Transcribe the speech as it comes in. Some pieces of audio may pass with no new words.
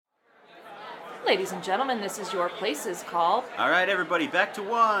Ladies and gentlemen, this is Your Places call. All right, everybody, back to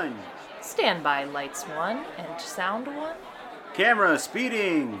one. Stand by, lights one and sound one. Camera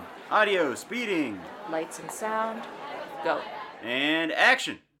speeding. Audio speeding. Lights and sound, go. And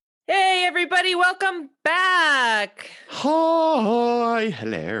action. Hey, everybody, welcome back. Hi,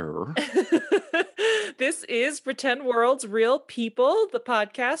 hello. This is Pretend World's Real People, the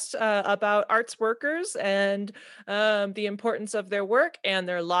podcast about arts workers and the importance of their work and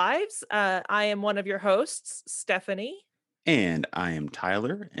their lives. I am one of your hosts, Stephanie. And I am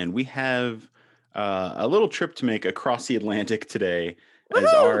Tyler, and we have a little trip to make across the Atlantic today, as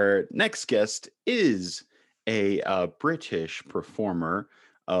Woohoo! our next guest is a British performer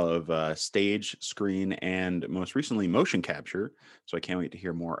of stage, screen, and most recently motion capture. So I can't wait to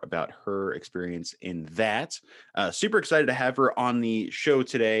hear more about her experience in that. Super excited to have her on the show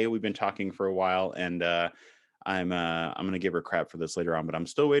today. We've been talking for a while, and I'm gonna give her crap for this later on, but I'm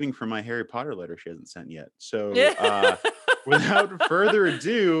still waiting for my Harry Potter letter she hasn't sent yet. So without further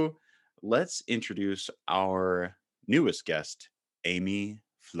ado, let's introduce our newest guest, Amy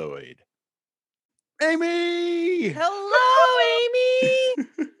Floyd. Amy! Hello, Amy.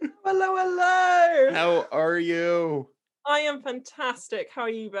 Hello, hello. How are you? I am fantastic. How are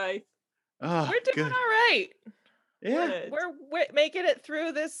you both? Oh, We're doing good. all right. Yeah. Good. We're making it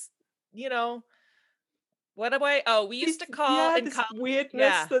through this, what am I? Oh, we used to call in this college. weirdness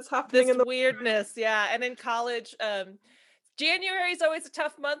Yeah, that's happening this in the weirdness, yeah. And in college, January is always a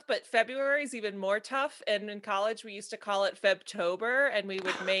tough month, but February is even more tough. And in college, we used to call it Febtober, and we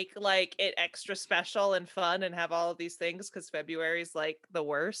would make like it extra special and fun and have all of these things because February is like the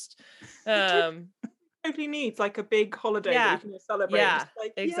worst. totally needs like a big holiday Yeah, that you can celebrate. yeah, Just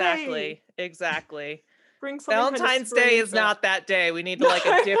like, exactly, yay, exactly. bring something kind of Valentine's Day is spring not that day. We need like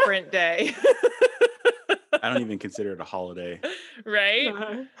a different day. I don't even consider it a holiday. Right?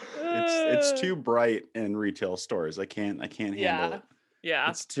 No. It's too bright in retail stores. I can't handle it. Yeah.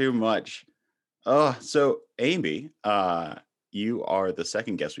 It's too much. Oh, so Amy, you are the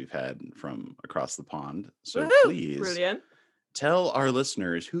second guest we've had from across the pond. So Woohoo! please Brilliant. tell our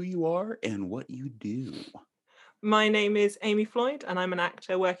listeners who you are and what you do. My name is Amy Floyd, and I'm an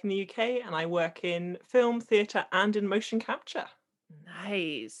actor working in the UK, and I work in film, theatre, and in motion capture.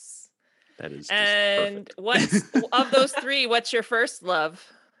 Nice. That is just And perfect. what's of those three, what's your first love?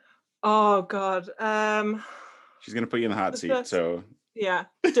 Oh God. She's gonna put you in the hot The seat. first- So Yeah,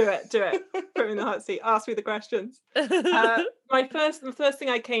 do it. Put me in the hot seat. Ask me the questions. The first thing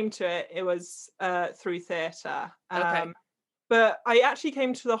I came to it was through theatre. Okay. But I actually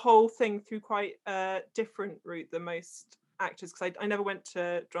came to the whole thing through quite a different route than most actors, because I never went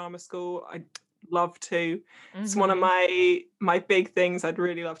to drama school. I'd love to. It's one of my big things. I'd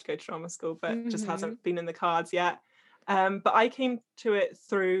really love to go to drama school, but it just hasn't been in the cards yet. But I came to it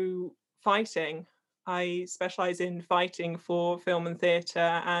through fighting. I specialize in fighting for film and theatre,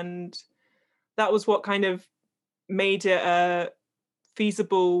 and that was what kind of made it a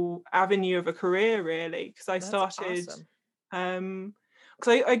feasible avenue of a career, really, because I That's started awesome.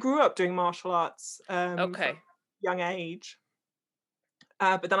 because I grew up doing martial arts Okay. from a young age,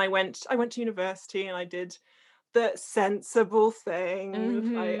 but then I went to university and I did the sensible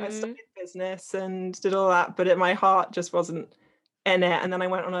thing. I studied business and did all that, but my heart just wasn't in it. And then I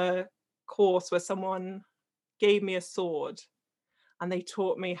went on a course where someone gave me a sword and they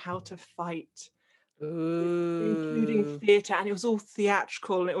taught me how to fight, including Ooh. theatre, and it was all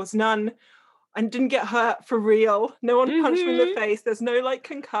theatrical, and it was none. I didn't get hurt for real. No one punched me in the face. There's no like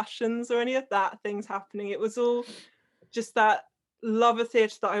concussions or any of that things happening. It was all just that love of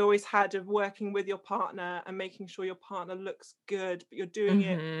theatre that I always had, of working with your partner and making sure your partner looks good, but you're doing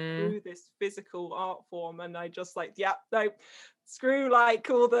it through this physical art form. And I just like, yeah, no, screw like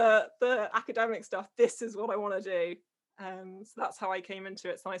all the academic stuff. This is what I want to do. So that's how I came into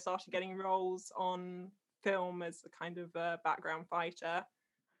it. So I started getting roles on film as a kind of background fighter,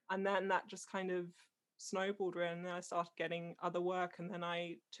 and then that just kind of snowballed really. And then I started getting other work, and then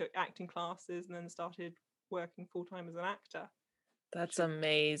I took acting classes, and then started working full-time as an actor. That's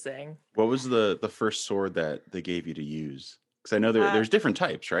amazing. what was the first sword that they gave you to use? Because I know there's different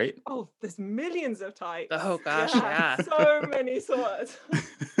types, right? Oh, there's millions of types. Oh gosh, yeah. So many swords.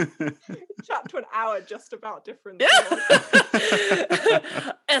 Chat to an hour just about different swords.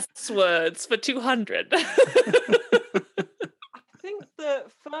 S words for 200. I think the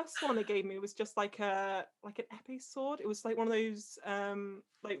first one they gave me was just like an épée sword. It was like one of those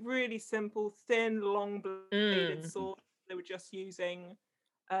like really simple, thin, long bladed swords they were just using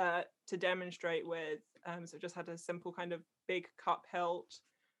to demonstrate with. So it just had a simple kind of big cup hilt.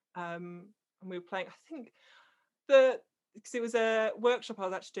 And we were playing, I think the because it was a workshop I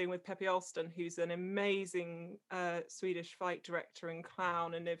was actually doing with Peppy Alston, who's an amazing Swedish fight director and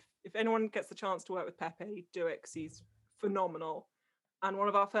clown. And if anyone gets the chance to work with Peppy, do it, because he's phenomenal. And one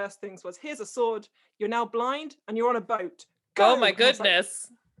of our first things was, here's a sword, you're now blind and you're on a boat. Go! Oh my And I was like,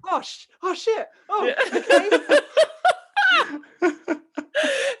 goodness. oh shit. Oh, Yeah. okay.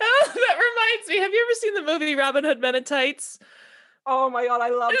 That reminds me. Have you ever seen the movie Robin Hood Men in Tights? Oh my god, I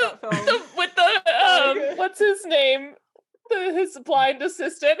love that film. With the So good. what's his name? His blind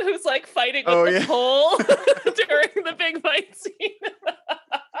assistant who's like fighting with Oh, the yeah. pole during the big fight scene.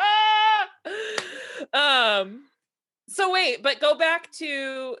 So wait, but go back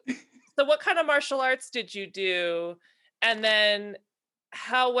to, so what kind of martial arts did you do? And then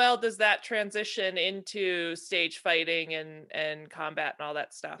how well does that transition into stage fighting and combat and all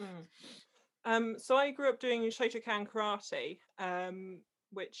that stuff? So I grew up doing Shotokan karate,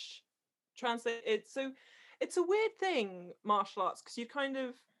 which translates. So it's a weird thing, martial arts,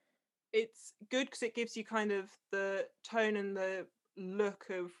 because it's good because it gives you kind of the tone and the look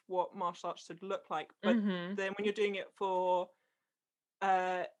of what martial arts should look like. But Mhm. then when you're doing it for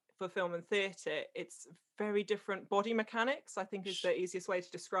film and theatre, it's very different body mechanics, I think, is the easiest way to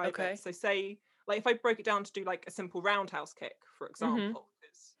describe Okay. it. So say, like, if I broke it down to do like a simple roundhouse kick, for example,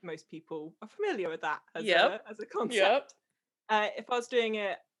 because most people are familiar with that as a concept. If I was doing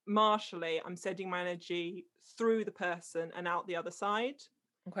it martially, I'm sending my energy through the person and out the other side.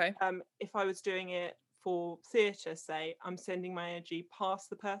 Okay. If I was doing it for theatre, say, I'm sending my energy past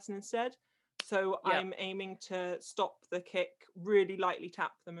the person instead. So Yep. I'm aiming to stop the kick, really lightly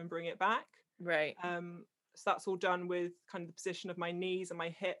tap them and bring it back. Right. So that's all done with kind of the position of my knees and my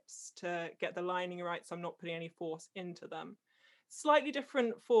hips to get the lining right, so I'm not putting any force into them. Slightly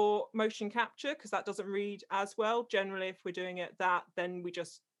different for motion capture, because that doesn't read as well. Generally, if we're doing it that, then we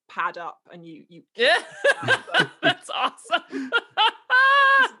just pad up and you Yeah. That's awesome.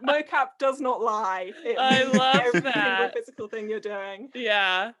 mocap does not lie. It I means love every single that. physical thing you're doing.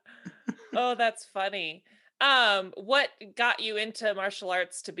 Yeah. Oh, that's funny. What got you into martial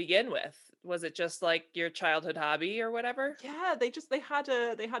arts to begin with? Was it just like your childhood hobby or whatever? Yeah, they had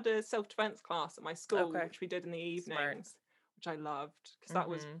a self-defense class at my school, Okay. which we did in the evenings, Smart. which I loved, because that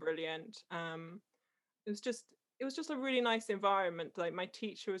was Mhm. brilliant. It was just a really nice environment. Like, my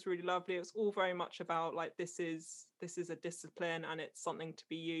teacher was really lovely. It was all very much about like, this is a discipline, and it's something to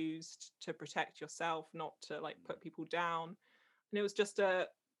be used to protect yourself, not to like put people down. And it was just a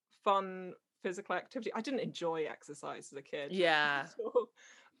fun physical activity. I didn't enjoy exercise as a kid. Yeah.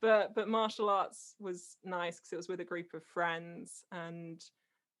 But martial arts was nice because it was with a group of friends, and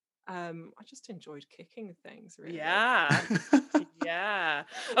I just enjoyed kicking things, really. Yeah. Yeah.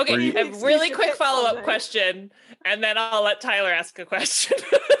 Were Okay, you- a really Excuse quick your follow-up hips question, and then I'll let Tyler ask a question.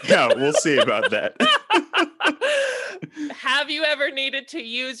 Yeah, we'll see about that. Have you ever needed to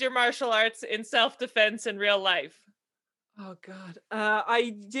use your martial arts in self-defense in real life? Oh God,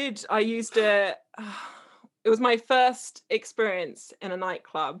 I did. I used it. It was my first experience in a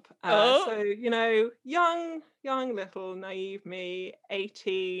nightclub. Oh. So young, little, naive me,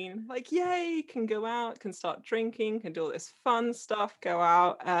 18. Like, yay, can go out, can start drinking, can do all this fun stuff, go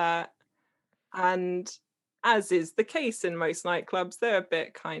out, and as is the case in most nightclubs, they're a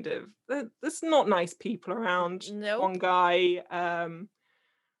bit kind of. There's not nice people around. Nope. One guy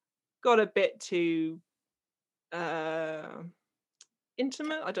got a bit too.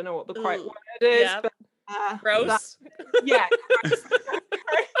 Intimate. I don't know what the right Ugh. word is, Yep. but Gross. yeah.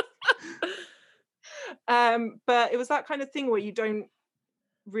 But it was that kind of thing where you don't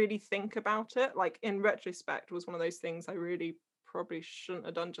really think about it. Like, in retrospect, it was one of those things I really probably shouldn't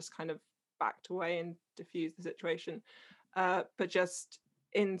have done. Just kind of backed away and diffused the situation, but just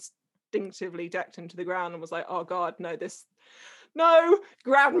instinctively decked into the ground and was like, "Oh God, no!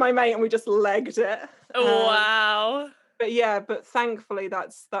 Grabbed my mate and we just legged it." Wow. But thankfully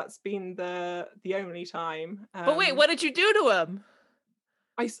that's been the only time. But wait, what did you do to him?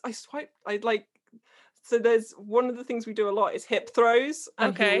 I swiped. So there's one of the things we do a lot is hip throws,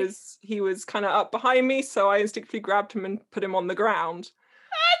 and Okay. he was kind of up behind me, so I instinctively grabbed him and put him on the ground.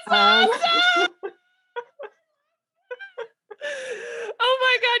 That's awesome! Oh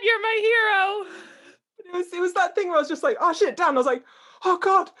my God, you're my hero. It was that thing where I was just like, oh shit, Dan. I was like, oh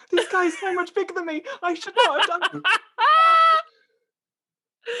God, this guy's so much bigger than me. I should not have done.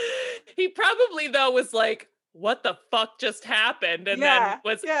 He probably though was like, what the fuck just happened? And then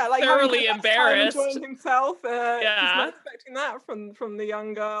was like thoroughly having the best time embarrassed. enjoying himself. He's Yeah. not expecting that from the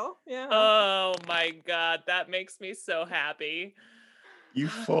young girl. Yeah. Oh my God, that makes me so happy. You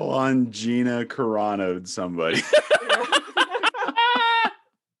full on Gina Carano'd somebody.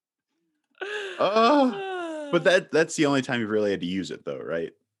 Oh. But that's the only time you've really had to use it, though,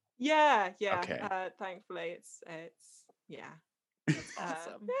 right? Yeah. Okay. Thankfully, it's yeah. That's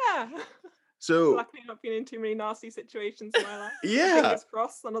awesome. Yeah. So Luckily, not been in too many nasty situations in my life. yeah. Fingers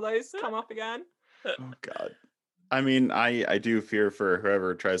crossed, none of those come up again. Oh God. I mean, I do fear for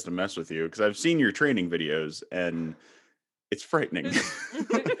whoever tries to mess with you because I've seen your training videos and it's frightening.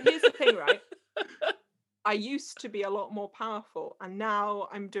 Here's the thing, right? I used to be a lot more powerful, and now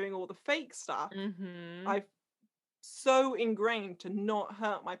I'm doing all the fake stuff. I've so ingrained to not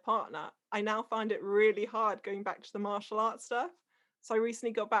hurt my partner. I now find it really hard going back to the martial arts stuff. So I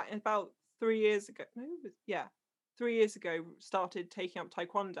recently got back about 3 years ago. 3 years ago, started taking up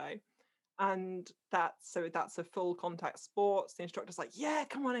Taekwondo. And that's a full contact sport. The instructor's like, yeah,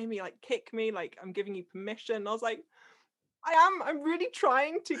 come on, Amy, like kick me, like I'm giving you permission. I was like, I'm really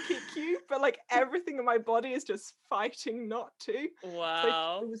trying to kick you, but like everything in my body is just fighting not to. Wow.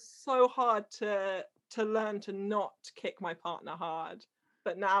 So it was so hard to learn to not kick my partner hard.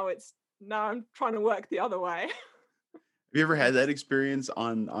 But now I'm trying to work the other way. Have you ever had that experience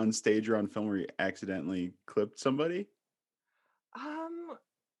on stage or on film where you accidentally clipped somebody?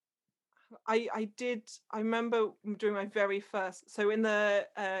 I did. I remember doing my very first. So in the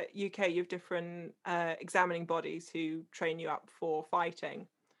UK, you have different examining bodies who train you up for fighting,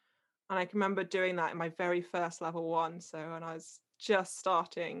 and I can remember doing that in my very first level 1. So when I was just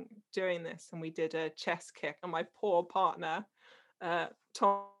starting doing this, and we did a chest kick, and my poor partner,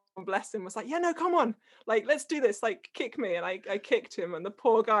 Tom, bless him, was like, "Yeah, no, come on, like let's do this, like kick me," and I kicked him, and the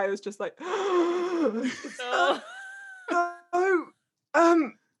poor guy was just like, Oh.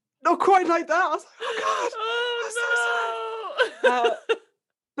 "No, not quite like that." I was like, "Oh God, I'm so sorry."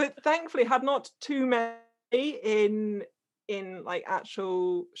 But thankfully, had not too many in like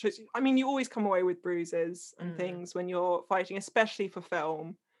actual shows. I mean, you always come away with bruises and things when you're fighting, especially for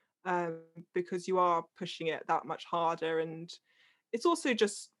film, because you are pushing it that much harder, and it's also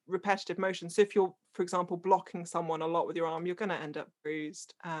just repetitive motion. So if you're, for example, blocking someone a lot with your arm, you're going to end up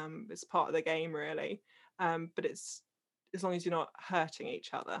bruised. It's part of the game, really. But it's, as long as you're not hurting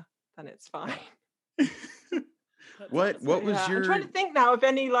each other, then it's fine. What was your? I'm trying to think now of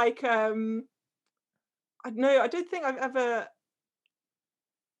any like I don't think I've ever,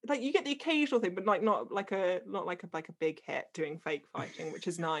 like, you get the occasional thing, but like not like a big hit doing fake fighting, which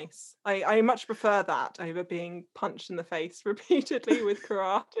is nice. I much prefer that over being punched in the face repeatedly with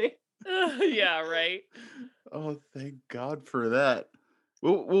karate. Yeah, right. Oh, thank God for that.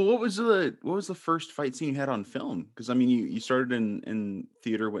 Well, what was the first fight scene you had on film? Because I mean, you started in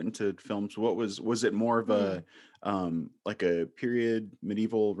theater, went into film. So was it more of a like a period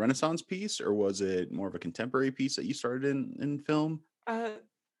medieval Renaissance piece, or was it more of a contemporary piece that you started in film? The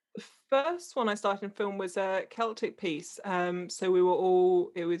first one I started in film was a Celtic piece. So we were all,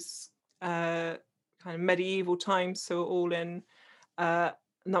 it was kind of medieval times, so we're all in, and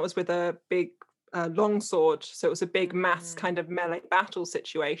that was with a big longsword. So it was a big mass kind of melee battle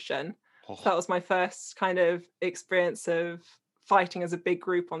situation. Oh, So that was my first kind of experience of fighting as a big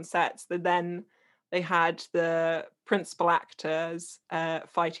group on sets. Then they had the principal actors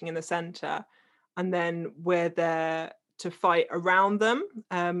fighting in the center, and then we're there to fight around them,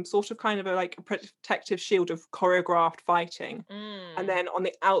 sort of kind of like a protective shield of choreographed fighting. And then on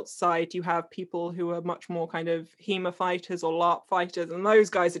the outside, you have people who are much more kind of HEMA fighters or LARP fighters, and those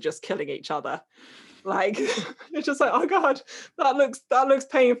guys are just killing each other. Like, it's just like, oh God, that looks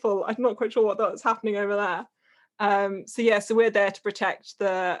painful. I'm not quite sure what's happening over there. So we're there to protect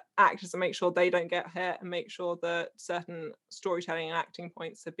the actors and make sure they don't get hit, and make sure that certain storytelling and acting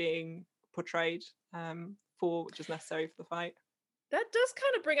points are being portrayed for which is necessary for the fight. That does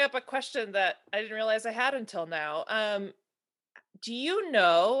kind of bring up a question that I didn't realize I had until now. Do you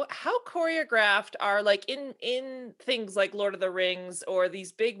know how choreographed are, like, in things like Lord of the Rings or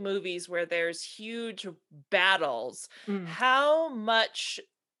these big movies where there's huge battles? How much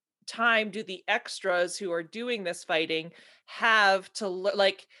time do the extras who are doing this fighting have to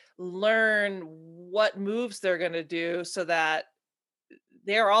learn what moves they're going to do so that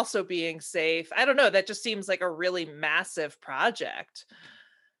they're also being safe? I don't know. That just seems like a really massive project.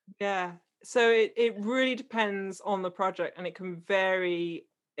 Yeah. So it really depends on the project, and it can vary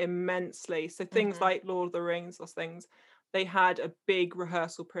immensely. So things like Lord of the Rings, those things, they had a big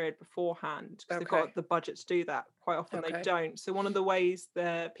rehearsal period beforehand because they've got the budget to do that. Quite often they don't. So one of the ways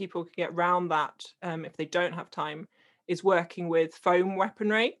that people can get around that, if they don't have time, is working with foam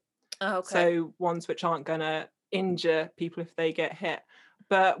weaponry. So ones which aren't going to injure people if they get hit.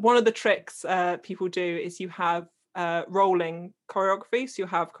 But one of the tricks people do is you have rolling choreography. So you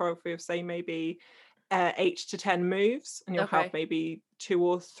have choreography of, say, maybe 8 to 10 moves, and you'll have maybe 2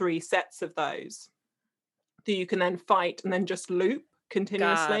 or 3 sets of those. that you can then fight and then just loop Got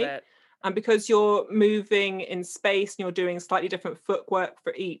continuously. it. And because you're moving in space and you're doing slightly different footwork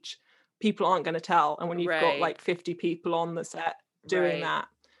for each, people aren't going to tell. And when you've got Right. like 50 people on the set doing Right. that.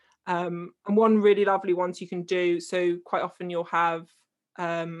 And one really lovely ones you can do. So quite often you'll have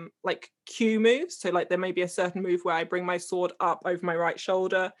like cue moves. So like there may be a certain move where I bring my sword up over my right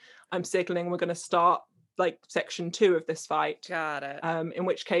shoulder. I'm signaling we're going to start like section 2 of this fight. Got it. In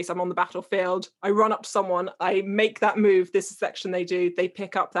which case I'm on the battlefield, I run up to someone, I make that move, this is the section they do, they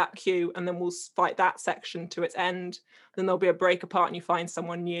pick up that cue, and then we'll fight that section to its end. Then there'll be a break apart and you find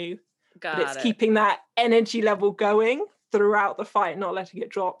someone new. But it's Got it. keeping that energy level going throughout the fight, not letting it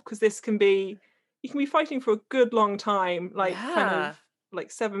drop, because this can be, you can be fighting for a good long time, like kind Yeah. of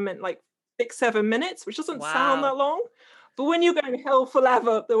like 6-7 minutes, which doesn't sound Wow. that long. But when you're going hell for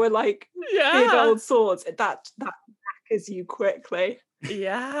leather, there were like big Yeah. old swords, that knackers you quickly. But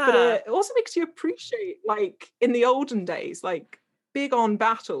Yeah. it also makes you appreciate, like in the olden days, like big on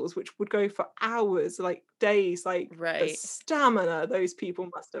battles, which would go for hours, like days, like the Right. stamina those people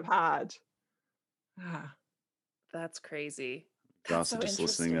must have had. Ah. That's crazy. That's Exhausted so just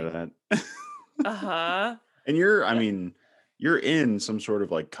listening to interesting. that. Uh-huh. And I mean, you're in some sort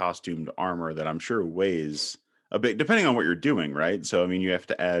of like costumed armor that I'm sure weighs a bit, depending on what you're doing, right? So, I mean, you have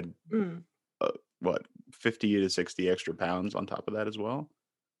to add Mm. what, 50 to 60 extra pounds on top of that as well?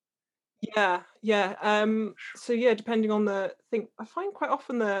 Yeah. So yeah, depending on the thing, I find quite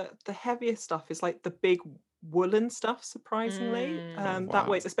often the heaviest stuff is like the big woolen stuff, surprisingly. Mm. That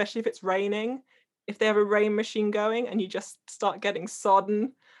Wow. weighs, especially if it's raining. If they have a rain machine going and you just start getting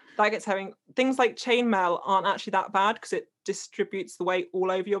sodden, that gets having things like chainmail aren't actually that bad because it distributes the weight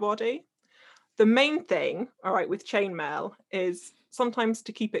all over your body. The main thing, all right, with chainmail is sometimes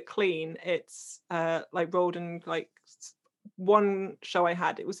to keep it clean, it's like rolled in like one show I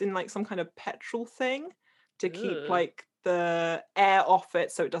had, it was in like some kind of petrol thing to keep Ugh. like the air off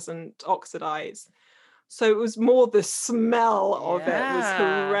it so it doesn't oxidize. So it was more the smell of it was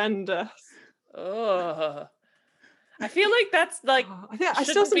Yeah. horrendous. Ugh. I feel like that's like I think I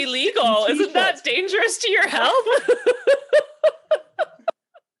still shouldn't be some legal. Isn't that t-shirts. dangerous to your health?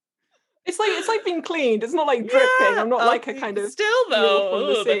 It's like being cleaned. It's not like dripping. I'm not like a kind of still eel though. from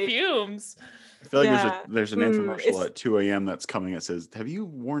the Ugh, the sea. fumes. I feel like Yeah. there's an infomercial It's at 2 a.m. that's coming that says, "Have you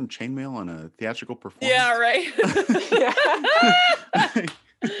worn chainmail on a theatrical performance?" Yeah, right. yeah.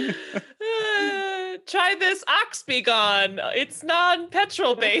 Try this Oxbegon. It's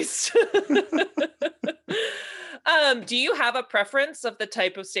non-petrol based. Do you have a preference of the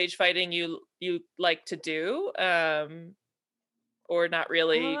type of stage fighting you like to do? Or not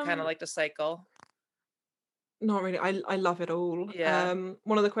really, kind of like to cycle? Not really. I love it all. Yeah.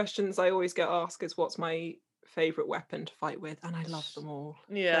 One of the questions I always get asked is what's my favorite weapon to fight with, and I love them all.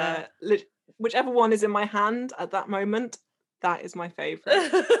 Yeah. Whichever one is in my hand at that moment, that is my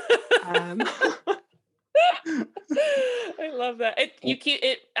favorite. I love that.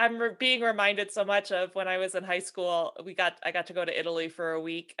 I'm being reminded so much of when I was in high school. I got to go to Italy for a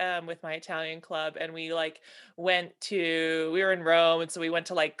week with my Italian club, and we were in Rome, and so we went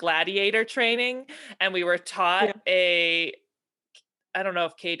to like gladiator training, and we were taught I don't know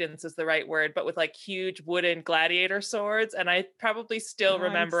if cadence is the right word, but with like huge wooden gladiator swords, and I probably still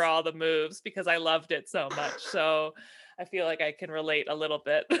remember Nice. all the moves because I loved it so much. So I feel like I can relate a little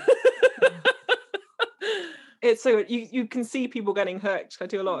bit. It's so you can see people getting hooked. I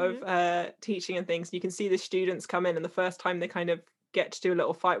do a lot of teaching and things. You can see the students come in, and the first time they kind of get to do a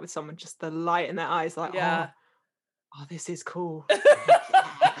little fight with someone, just the light in their eyes, like, Yeah. oh, this is cool.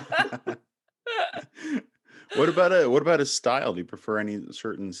 What about a style? Do you prefer any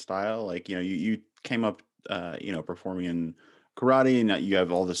certain style? Like, you came up, performing in karate, and you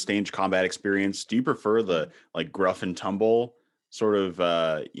have all the stage combat experience. Do you prefer the like gruff and tumble sort of,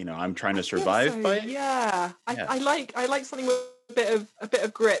 I'm trying to survive fight? Yeah. I like something with a bit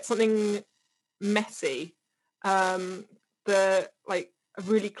of grit, something messy. The like a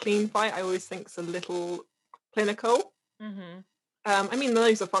really clean fight, I always think is a little clinical. I mean,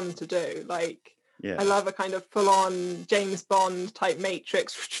 those are fun to do. Like, Yeah. I love a kind of full-on James Bond type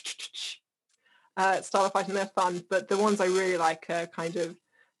Matrix style of fighting. They're fun, but the ones I really like are kind of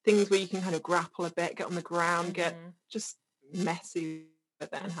things where you can kind of grapple a bit, get on the ground, get just messy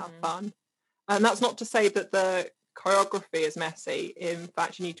with it and have fun. And that's not to say that the choreography is messy. In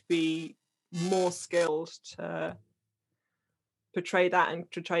fact, you need to be more skilled to portray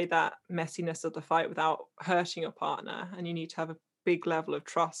that messiness of the fight without hurting your partner, and you need to have a big level of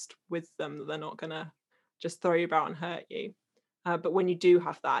trust with them that they're not gonna just throw you about and hurt you. But when you do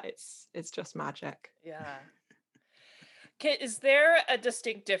have that, it's just magic. Yeah. Is there a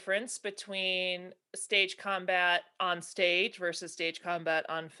distinct difference between stage combat on stage versus stage combat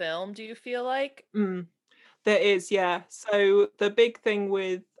on film, do you feel like? Mm, there is, yeah. So the big thing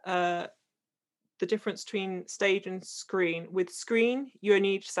with the difference between stage and screen, with screen, you only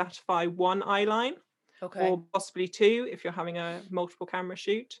need to satisfy one eye line Okay. or possibly two if you're having a multiple camera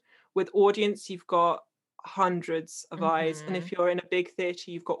shoot. With audience, you've got hundreds of eyes, and if you're in a big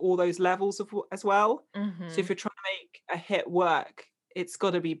theatre, you've got all those levels of as well. So if you're trying to make a hit work, it's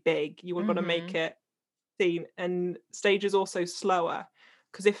got to be big. You've got to make it seen, and stage is also slower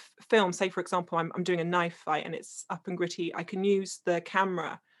because if film, say for example, I'm doing a knife fight and it's up and gritty, I can use the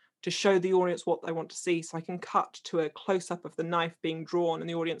camera to show the audience what they want to see, so I can cut to a close-up of the knife being drawn and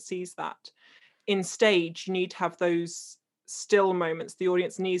the audience sees that. In stage, you need to have those still moments. The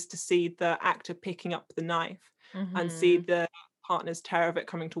audience needs to see the actor picking up the knife and see the partner's terror of it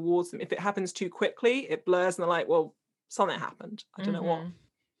coming towards them. If it happens too quickly, it blurs and they're like, well, something happened, I don't know what.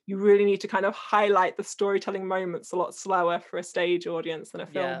 You really need to kind of highlight the storytelling moments a lot slower for a stage audience than a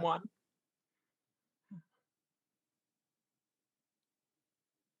film one.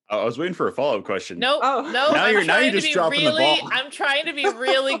 I was waiting for a follow-up question. No, Oh. no. Now you're just dropping the ball. I'm trying to be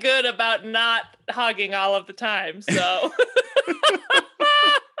really good about not hogging all of the time. So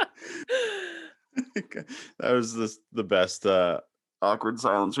that was the best awkward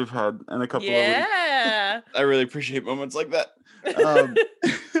silence we've had in a couple of weeks. yeah. I really appreciate moments like that.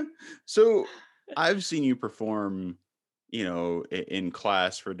 So I've seen you perform, in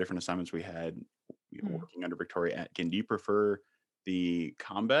class for different assignments we had, working under Victoria Atkin. Do you prefer the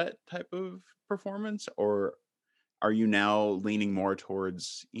combat type of performance, or are you now leaning more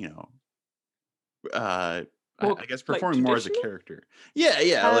towards, I guess performing more as a character?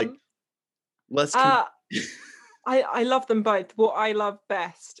 Yeah, like less. I love them both. What I love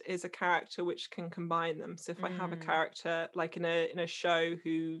best is a character which can combine them. So if I have a character like in a show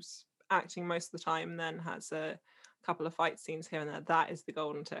who's acting most of the time, then has a couple of fight scenes here and there, that is the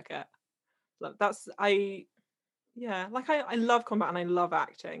golden ticket. I love combat and I love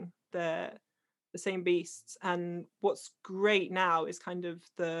acting. They're the same beasts. And what's great now is kind of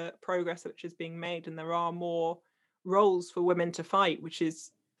the progress which is being made, and there are more roles for women to fight, which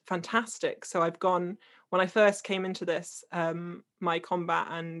is fantastic. So when I first came into this, my combat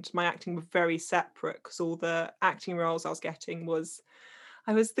and my acting were very separate, because all the acting roles I was getting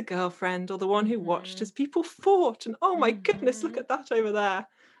I was the girlfriend or the one who watched as people fought, and oh my goodness, look at that over there.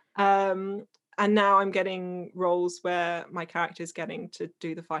 And now I'm getting roles where my character is getting to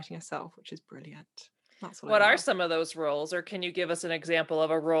do the fighting herself, which is brilliant. That's what are some of those roles, or can you give us an example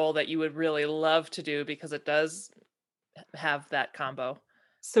of a role that you would really love to do, because it does have that combo?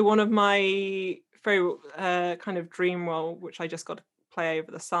 So one of my favorite kind of dream role, which I just got to play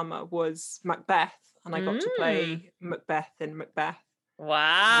over the summer, was Macbeth, and I got to play Macbeth in Macbeth.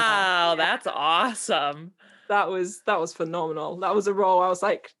 Wow, that's awesome. That was phenomenal. That was a role I was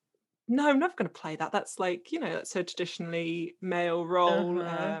like, no, I'm never going to play that. That's like, that's a traditionally male role.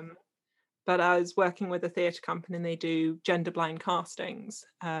 But I was working with a theatre company and they do gender blind castings.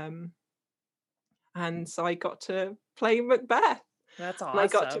 And so I got to play Macbeth. That's awesome. And I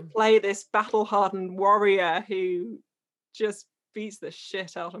got to play this battle-hardened warrior who just beats the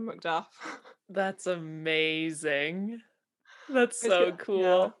shit out of Macduff. That's amazing. That's so cool.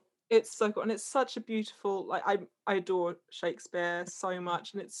 Yeah. It's so cool, and it's such a beautiful, like I adore Shakespeare so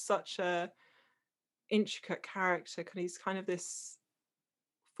much, and it's such a intricate character, because he's kind of this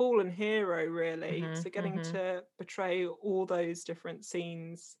fallen hero, really. So getting to portray all those different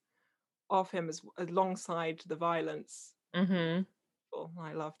scenes of him alongside the violence, I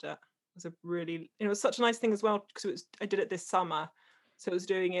loved it. It was such a nice thing as well, because I did it this summer, so it was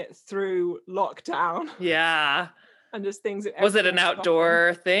doing it through lockdown. Yeah. And just things. Was it an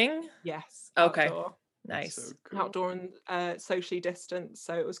outdoor thing? Yes. Okay. Outdoor. Nice. So cool. Outdoor and socially distanced,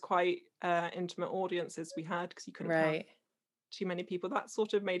 so it was quite intimate audiences we had, because you couldn't have too many people. That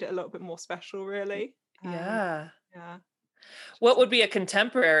sort of made it a little bit more special, really. Yeah. Yeah. What would be a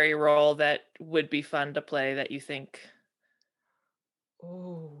contemporary role that would be fun to play that you think?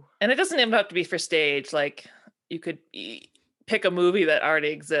 Oh. And it doesn't even have to be for stage. Like, you could pick a movie that already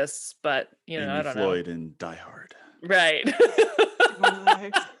exists, but I don't know. Floyd in Die Hard. Right.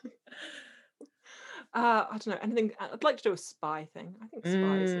 I don't know, anything. I'd like to do a spy thing. I think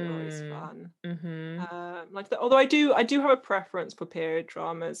spies are always fun. Although I do have a preference for period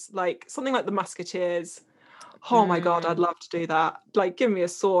dramas, like something like The Musketeers. Oh my god, I'd love to do that. Like, give me a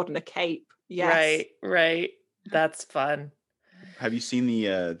sword and a cape. Yes. Right. That's fun. Have you seen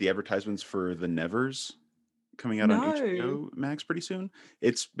the advertisements for the Nevers coming out on No. HBO Max pretty soon.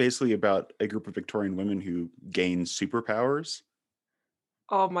 It's basically about a group of Victorian women who gain superpowers.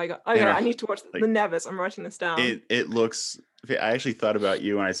 Oh my god. Okay, Yeah, I need to watch like- the Nevers. I'm writing this down. It looks. I actually thought about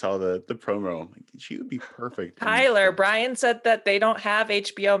you when I saw the promo. Like, she would be perfect. in this Tyler, show. Brian said that they don't have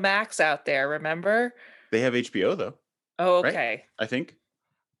HBO Max out there, remember? They have HBO though. Oh, Right? okay. I think.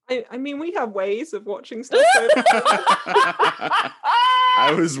 I mean, we have ways of watching stuff.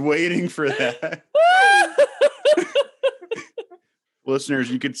 I was waiting for that.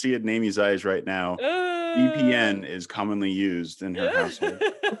 Listeners, you could see it in Amy's eyes right now. VPN is commonly used in her household.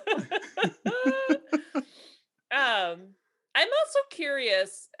 I'm also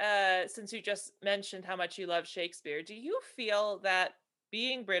curious, since you just mentioned how much you love Shakespeare, do you feel that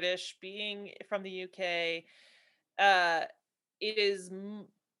being British, being from the UK,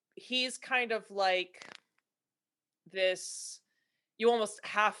 he's kind of like this, you almost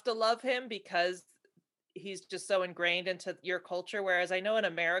have to love him because he's just so ingrained into your culture, whereas I know in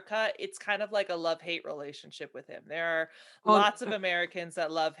America it's kind of like a love-hate relationship with him. There are lots of Americans that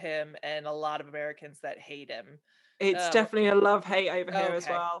love him and a lot of Americans that hate him. It's definitely a love-hate over here as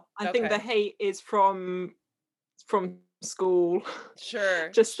Okay. well. I think the hate is from school. Sure.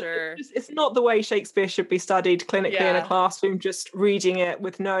 It's not the way Shakespeare should be studied clinically in a classroom, just reading it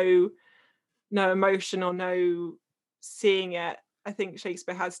with no emotion or no seeing it. I think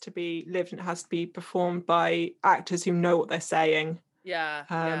Shakespeare has to be lived and it has to be performed by actors who know what they're saying.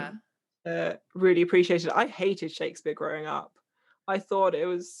 Really appreciated it. I hated Shakespeare growing up. I thought it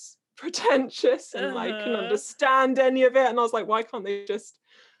was pretentious and I couldn't understand any of it. And I was like, why can't they just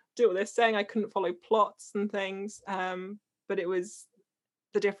do what they're saying? I couldn't follow plots and things. But it was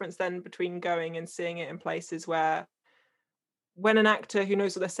the difference then between going and seeing it in places where when an actor who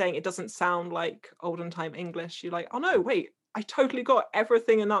knows what they're saying, it doesn't sound like olden time English. You're like, oh no, wait, I totally got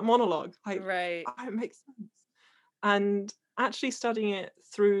everything in that monologue. Like, right. It makes sense. And actually studying it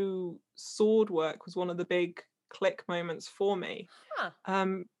through sword work was one of the big click moments for me.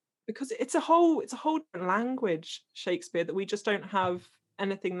 Because it's a whole different language, Shakespeare, that we just don't have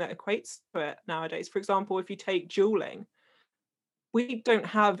anything that equates to it nowadays. For example, if you take dueling, we don't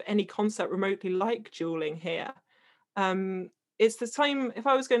have any concept remotely like dueling here. It's the same, if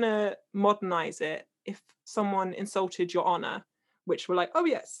I was going to modernize it, if someone insulted your honor, which we're like, oh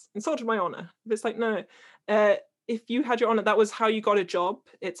yes, insulted my honor. But it's like, no, if you had your honor, that was how you got a job.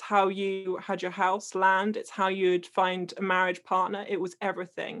 It's how you had your house, land. It's how you'd find a marriage partner. It was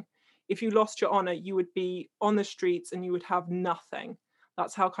everything. If you lost your honor, you would be on the streets and you would have nothing.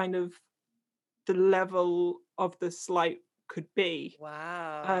 That's how kind of the level of the slight could be.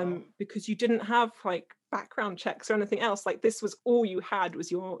 Wow. Because you didn't have like background checks or anything else. Like this was all you had was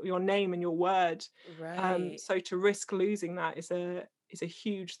your name and your word. Right. So to risk losing that is a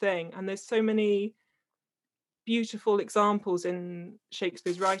huge thing. And there's so many beautiful examples in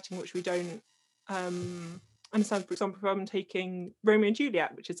Shakespeare's writing which we don't understand. For example, if I'm taking Romeo and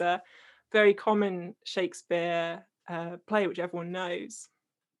Juliet, which is a very common Shakespeare play which everyone knows.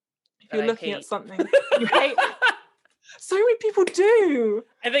 If you're looking at something you hate, so many people do.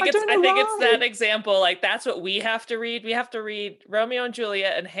 I think it's that example. Like that's what we have to read. We have to read Romeo and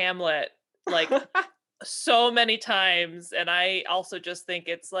Juliet and Hamlet like so many times. And I also just think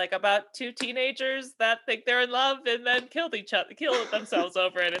it's like about two teenagers that think they're in love and then kill themselves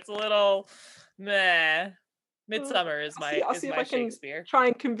over it. It's a little meh. Midsummer is my I'll see if I can Shakespeare. Try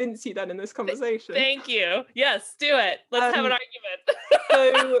and convince you then in this conversation. Thank you. Yes, do it. Let's have an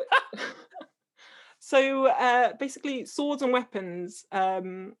argument. So basically swords and weapons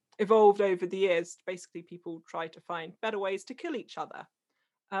evolved over the years. Basically people try to find better ways to kill each other.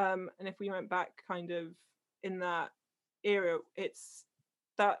 And if we went back kind of in that era, it's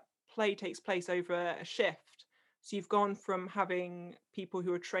that play takes place over a shift. So you've gone from having people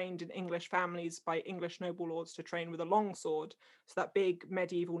who are trained in English families by English noble lords to train with a longsword, so that big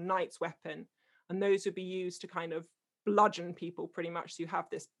medieval knight's weapon, and those would be used to kind of bludgeon people pretty much. So you have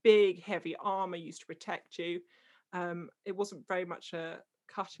this big heavy armor used to protect you. It wasn't very much a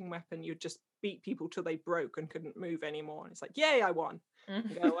cutting weapon. You'd just beat people till they broke and couldn't move anymore, and it's like, yay, I won.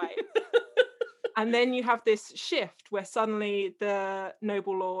 And go away. And then you have this shift where suddenly the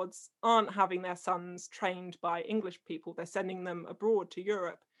noble lords aren't having their sons trained by English people. They're sending them abroad to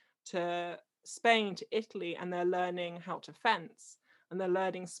Europe, to Spain, to Italy, and they're learning how to fence. And they're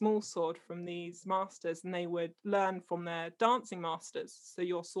learning small sword from these masters, and they would learn from their dancing masters. So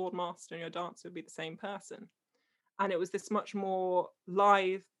your sword master and your dancer would be the same person. And it was this much more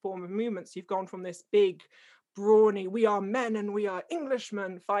live form of movement. So you've gone from this big, brawny, we are men and we are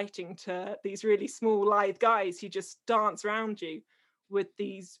Englishmen fighting, to these really small, lithe guys who just dance around you with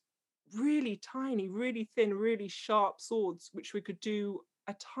these really tiny, really thin, really sharp swords, which we could do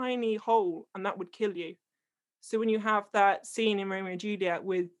a tiny hole and that would kill you. So when you have that scene in Romeo and Juliet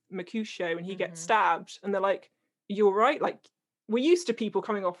with Mercutio and he gets stabbed and they're like, "Are you all right?" Like, we're used to people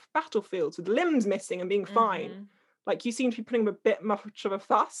coming off battlefields with limbs missing and being fine. Like, you seem to be putting a bit much of a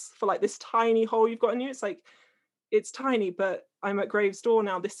fuss for like this tiny hole you've got in you. It's like, it's tiny, but I'm at Graves' door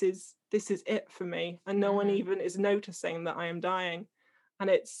now. This is it for me. And no one even is noticing that I am dying. And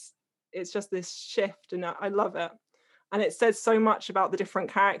it's just this shift, and I love it. And it says so much about the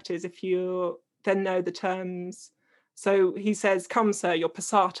different characters if you then know the terms. So he says, "Come, sir, you're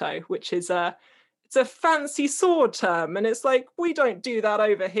passato," which is it's a fancy sword term, and it's like, we don't do that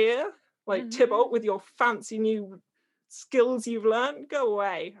over here. Like, Tybalt, with your fancy new skills you've learned, go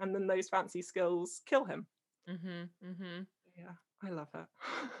away. And then those fancy skills kill him. Yeah, I love it.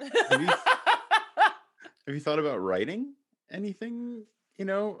 Have you thought about writing anything?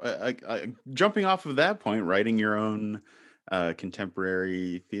 Jumping off of that point, writing your own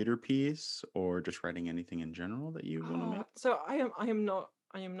contemporary theater piece, or just writing anything in general that you want to make? So I am not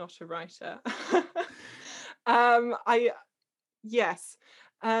a writer. Yes.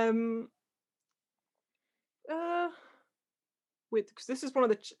 Because this is one of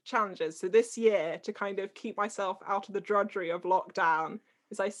the challenges. So this year, to kind of keep myself out of the drudgery of lockdown,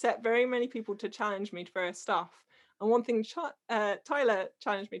 is I set very many people to challenge me to various stuff. And one thing Tyler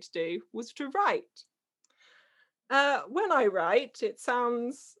challenged me to do was to write. When I write, it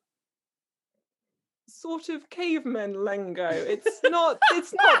sounds sort of caveman lingo. It's not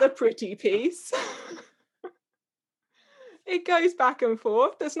the pretty piece. It goes back and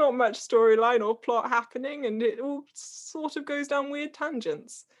forth. There's not much storyline or plot happening, and it all sort of goes down weird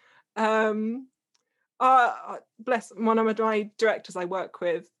tangents. Bless one of my directors I work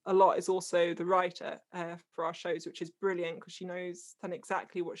with a lot is also the writer for our shows, which is brilliant because she knows then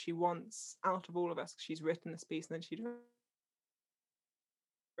exactly what she wants out of all of us. She's written this piece, and then she'd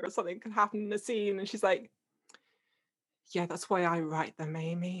something could happen in a scene, and she's like, "Yeah, that's why I write them,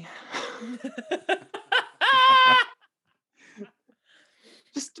 Amy."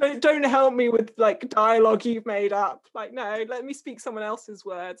 Just don't help me with like dialogue you've made up. Like, no, let me speak someone else's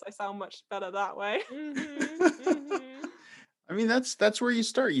words. I sound much better that way. I mean, that's where you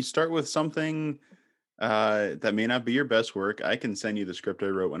start. You start with something that may not be your best work. I can send you the script I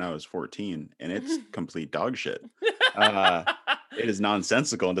wrote when I was 14, and it's complete dog shit. It is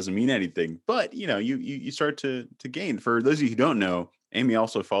nonsensical and doesn't mean anything. But you start to gain. For those of you who don't know, Amy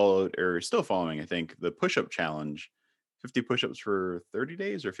also followed, or is still following, I think, the push-up challenge. 50 push-ups for 30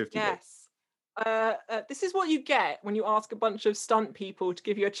 days or 50 days? Yes. This is what you get when you ask a bunch of stunt people to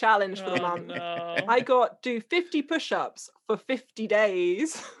give you a challenge for the month. No. I got do 50 push-ups for 50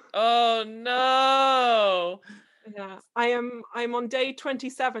 days. Oh no. Yeah. I'm on day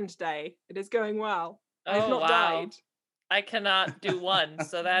 27 today. It is going well. I've not died. I cannot do one,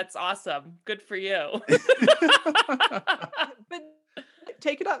 so that's awesome. Good for you. But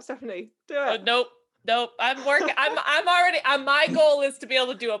take it up, Stephanie. Do it. Nope. I'm working. I'm already. My goal is to be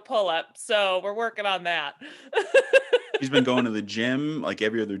able to do a pull-up, so we're working on that. She's been going to the gym like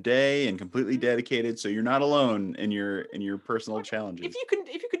every other day and completely dedicated. So you're not alone in your personal challenges. If you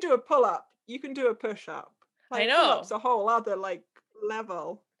could do a pull-up, you can do a push-up. Like, I know. Pull-up's a whole other like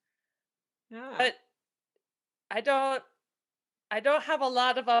level. Yeah. But I don't have a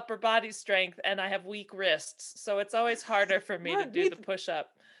lot of upper body strength, and I have weak wrists, so it's always harder for me to do the push-up.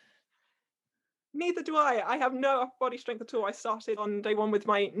 Neither do I. I have no upper body strength at all. I started on day one with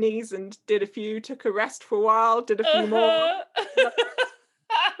my knees and did a few, took a rest for a while, did a few more.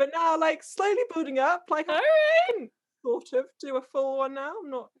 But now, like, slowly building up. Like, I can sort of do a full one now. I'm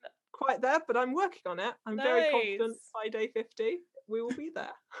not quite there, but I'm working on it. I'm very confident by day 50 we will be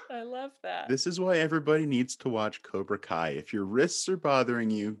there. I love that. This is why everybody needs to watch Cobra Kai. If your wrists are bothering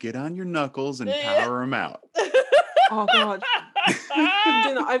you, get on your knuckles and power them out. Oh God.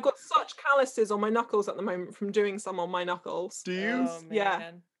 I've got such calluses on my knuckles at the moment from doing some on my knuckles. Do you? Oh,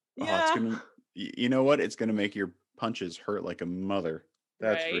 yeah. It's gonna, you know what? It's gonna make your punches hurt like a mother.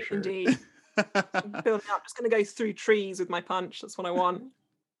 That's for sure. Indeed. Building up. Just gonna go through trees with my punch. That's what I want.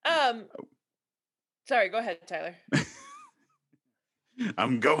 Sorry, go ahead, Tyler.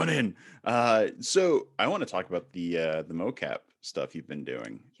 I'm going in. So I want to talk about the mocap stuff you've been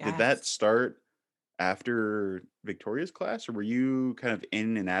doing. Yes. Did that start after Victoria's class, or were you kind of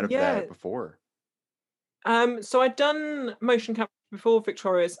in and out of that before? So I'd done motion capture before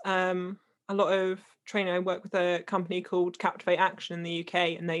Victoria's. A lot of training. I work with a company called Captivate Action in the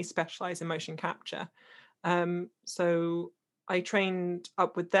UK, and they specialize in motion capture. So I trained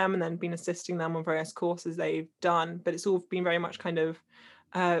up with them and then been assisting them on various courses they've done, but it's all been very much kind of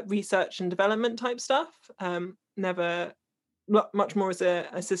research and development type stuff. Never much more as an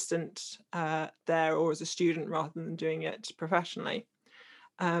assistant there or as a student rather than doing it professionally.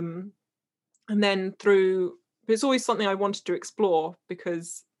 And then it's always something I wanted to explore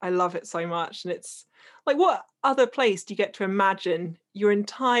because I love it so much. And it's like, what other place do you get to imagine your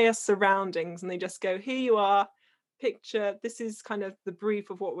entire surroundings and they just go, here you are, picture, this is kind of the brief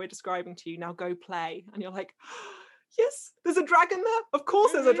of what we're describing to you, now go play. And you're like, yes, there's a dragon there, of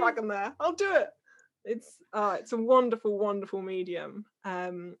course there's a dragon there, I'll do it. It's a wonderful, wonderful medium.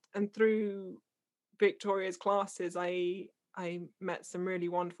 And through Victoria's classes, I met some really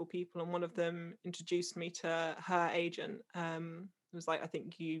wonderful people, and one of them introduced me to her agent. It was like, I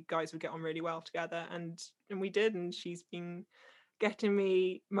think you guys would get on really well together, and we did. And she's been getting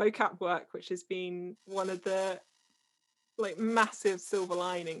me mocap work, which has been one of the like massive silver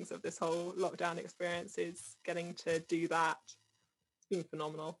linings of this whole lockdown experience, is getting to do that. It's been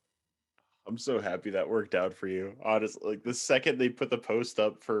phenomenal. I'm so happy that worked out for you. Honestly, like the second they put the post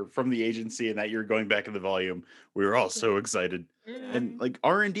up from the agency and that you're going back in the volume, we were all so excited. And like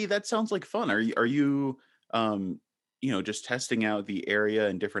R&D, that sounds like fun. Are you just testing out the area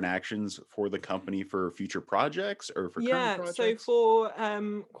and different actions for the company for future projects or for current projects? So for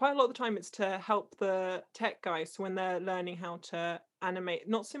quite a lot of the time it's to help the tech guys when they're learning how to animate,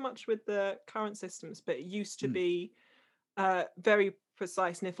 not so much with the current systems, but it used to be very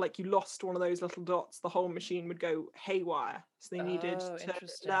precise, and if like you lost one of those little dots, the whole machine would go haywire. So they needed to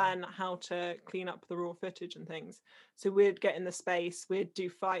learn how to clean up the raw footage and things. So we'd get in the space, we'd do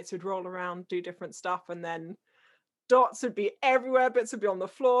fights, we'd roll around, do different stuff, and then dots would be everywhere, bits would be on the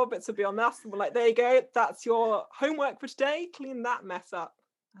floor, bits would be on us, and we're like, there you go, that's your homework for today, clean that mess up.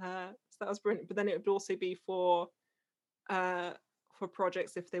 So that was brilliant. But then it would also be for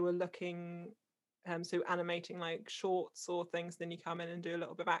projects if they were looking so animating like shorts or things, then you come in and do a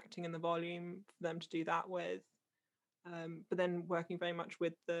little bit of acting in the volume for them to do that with. But then working very much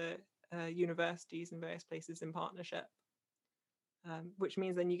with the universities and various places in partnership, which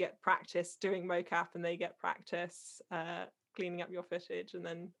means then you get practice doing mocap and they get practice cleaning up your footage, and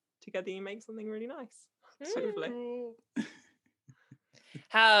then together you make something really nice. Hopefully.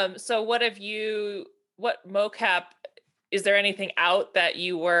 So what mocap, is there anything out that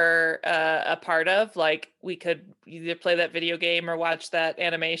you were a part of? Like we could either play that video game or watch that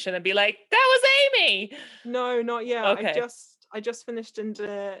animation and be like, that was Amy. No, not yet. Okay. I just finished in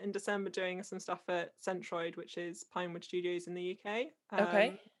December doing some stuff at Centroid, which is Pinewood Studios in the UK.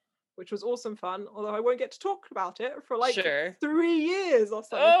 Which was awesome fun, although I won't get to talk about it for like 3 years or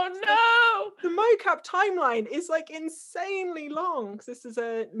so. Oh no! The mocap timeline is like insanely long because this is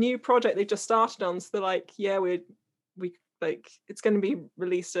a new project they just started on. So they're like, yeah, we like it's going to be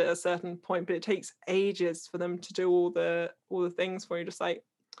released at a certain point, but it takes ages for them to do all the things for you. Just like,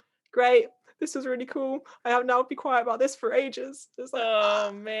 great, this is really cool. I have now be quiet about this for ages. It's like,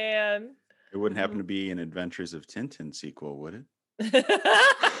 oh man, it wouldn't happen to be an Adventures of Tintin sequel, would it?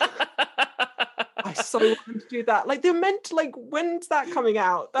 I so wanted to do that. Like they're meant to, like, when's that coming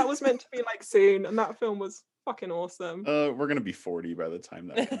out? That was meant to be like soon, and that film was fucking awesome. We're gonna be 40 by the time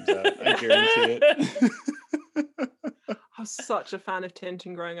that comes out. I guarantee it. I was such a fan of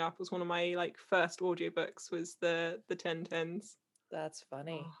Tintin growing up. It was one of my like first audiobooks was the Tintins. That's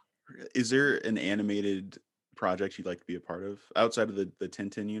funny. Is there an animated project you'd like to be a part of outside of the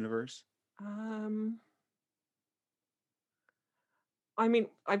Tintin universe? I mean,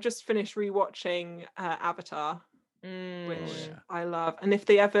 I've just finished rewatching Avatar, which I love. And if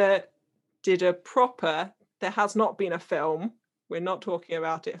they ever did a proper, there has not been a film, we're not talking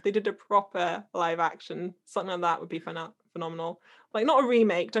about it. If they did a proper live action, something like that would be phenomenal. Like not a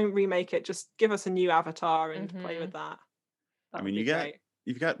remake, don't remake it, just give us a new Avatar and play with that. I mean,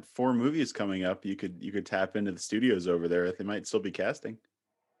 you've got 4 movies coming up. You could tap into the studios over there. They might still be casting.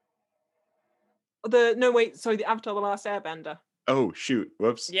 The Avatar: The Last Airbender. Oh shoot!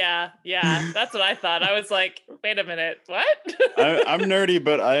 Whoops. Yeah, that's what I thought. I was like, wait a minute, what? I'm nerdy,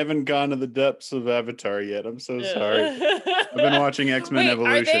 but I haven't gone to the depths of Avatar yet. I'm so sorry. I've been watching X-Men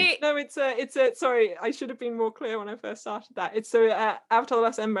Evolution. No, it's a. Sorry, I should have been more clear when I first started that. It's Avatar: The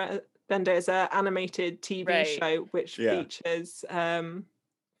Last Airbender is an animated TV show which features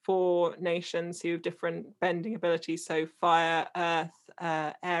 4 nations who have different bending abilities, so fire, earth,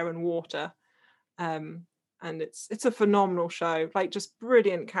 air, and water. And it's a phenomenal show, like just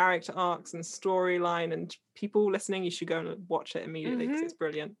brilliant character arcs and storyline, and people listening, you should go and watch it immediately because it's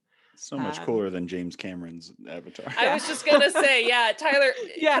brilliant. So much cooler than James Cameron's Avatar. I was just gonna say, Tyler,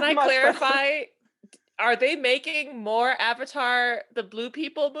 can I clarify? Are they making more Avatar the Blue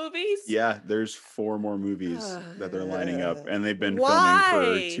People movies? Yeah, there's 4 more movies that they're lining up, and they've been filming for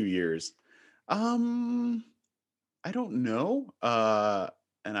 2 Why? years. I don't know,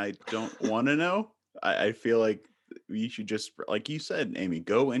 and I don't want to know. I feel like you should just, like you said, Amy,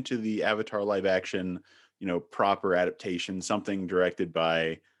 go into the Avatar live action, proper adaptation, something directed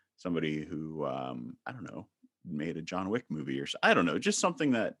by somebody who, I don't know, made a John Wick movie or I don't know, just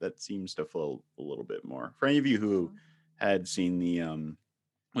something that seems to flow a little bit more. For any of you who had seen the,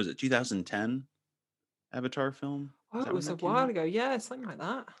 was it 2010 Avatar film? Oh, Is it that when was a that came while out? ago. Yeah, something like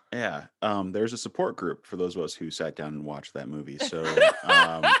that. Yeah, there's a support group for those of us who sat down and watched that movie. So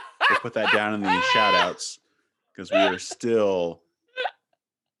we'll put that down in the shout outs because we are still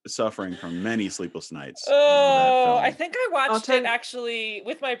suffering from many sleepless nights for that Oh, I film. think I I'll watched tell it you- actually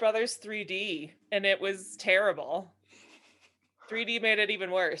with my brother's 3D, and it was terrible. 3D made it even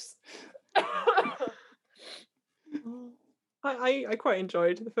worse. I quite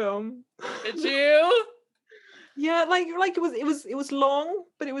enjoyed the film. Did you? Yeah, like it was long,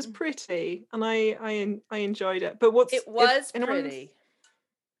 but it was pretty, and I enjoyed it. But It was anyone's-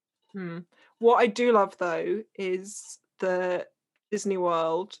 pretty. What I do love though is the Disney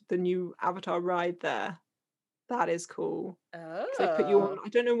World, the new Avatar ride there. That is cool. Oh. They put you on. I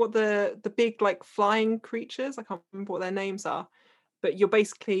don't know what the big like flying creatures. I can't remember what their names are, but you're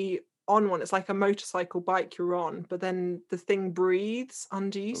basically on one. It's like a motorcycle bike you're on, but then the thing breathes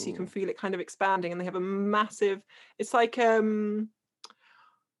under you, so you can Ooh. feel it kind of expanding. And they have a massive. It's like oh,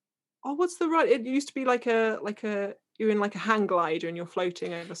 what's the right? It used to be like a you're in like a hang glider and you're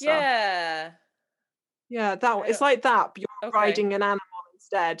floating over stuff. Yeah. Yeah, that one. It's like that, but you're Okay. riding an animal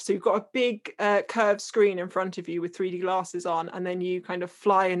instead. So you've got a big curved screen in front of you with 3D glasses on, and then you kind of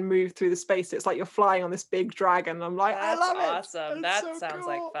fly and move through the space. It's like you're flying on this big dragon. And I'm like, That's I love awesome. That's That so sounds cool.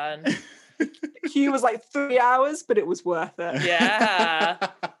 like fun. it. The queue was like 3 hours, but it was worth it. Yeah.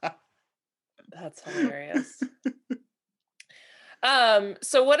 That's hilarious.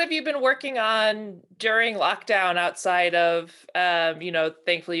 So what have you been working on during lockdown outside of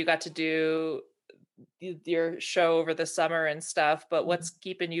thankfully you got to do your show over the summer and stuff, but what's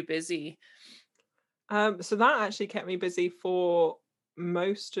keeping you busy? So that actually kept me busy for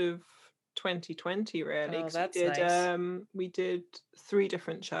most of 2020, really. Oh, 'cause that's we did nice. we did 3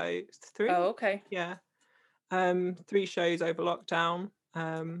 different shows. 3? Oh, okay. Yeah. 3 shows over lockdown,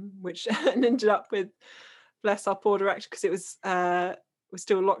 which ended up with, bless our poor director, because it was we're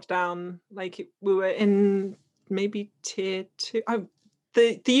still locked down. Like we were in maybe tier 2.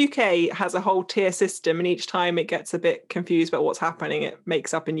 The UK has a whole tier system, and each time it gets a bit confused about what's happening, it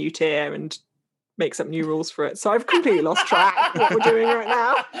makes up a new tier and makes up new rules for it. So I've completely lost track of what we're doing right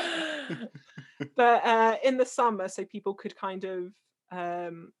now. But in the summer, so people could kind of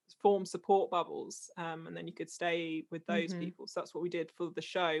form support bubbles, and then you could stay with those people. So that's what we did for the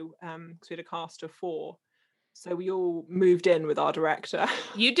show, because we had a cast of 4. So we all moved in with our director.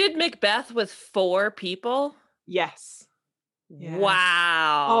 You did Macbeth with 4 people? Yes. Yeah.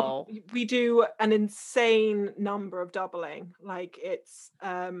 Wow. We do an insane number of doubling. Like it's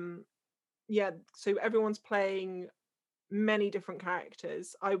so everyone's playing many different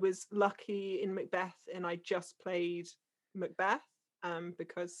characters. I was lucky in Macbeth, and I just played Macbeth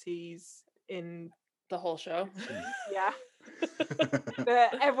because he's in The whole show. yeah.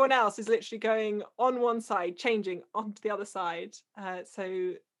 But everyone else is literally going on one side, changing onto the other side.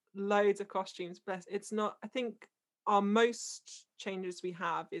 So loads of costumes. But it's not. I think our most changes we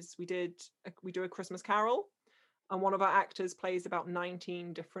have is we do a Christmas Carol, and one of our actors plays about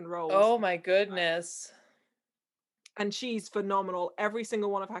 19 different roles. Oh my goodness. And she's phenomenal. Every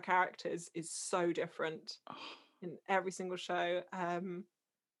single one of her characters is so different in every single show.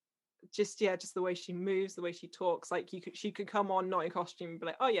 Just the way she moves, the way she talks. Like she could come on not in costume and be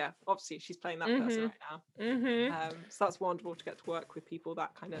like, oh yeah, obviously she's playing that person right now. So that's wonderful to get to work with people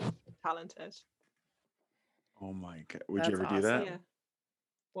that kind of talented. Oh my god! Would That's you ever do that? awesome. Yeah.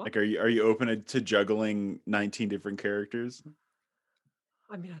 What? Like, are you open to juggling 19 different characters?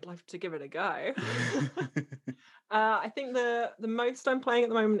 I mean, I'd love to give it a go. I think the most I'm playing at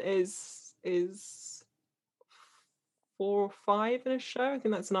the moment is 4 or 5 in a show. I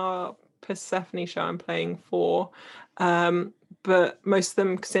think that's in our Persephone show I'm playing 4. But most of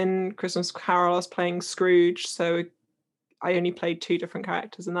them, because in Christmas Carol I was playing Scrooge, so I only played 2 different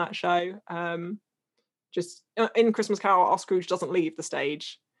characters in that show. Just in Christmas Carol, our Scrooge doesn't leave the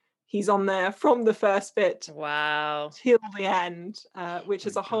stage. He's on there from the first bit Wow. till the end, which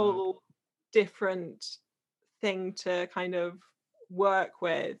is My a whole different thing to kind of work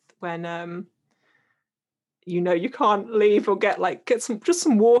with when you can't leave, or get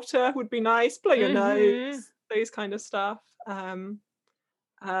some water would be nice, blow your Mhm. nose, those kind of stuff.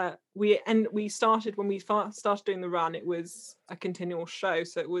 We started, when we started doing the run, it was a continual show,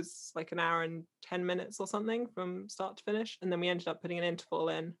 so it was like an hour and 10 minutes or something from start to finish, and then we ended up putting an interval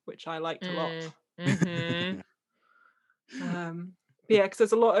in, which I liked a lot. Mhm. But yeah, because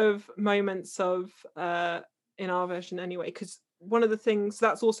there's a lot of moments of in our version anyway, because one of the things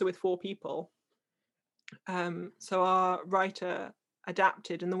that's also with 4 people, so our writer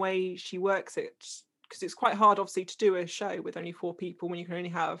adapted, and the way she works it, because it's quite hard obviously to do a show with only 4 people when you can only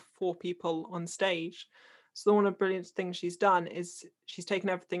have 4 people on stage. So one of the brilliant things she's done is she's taken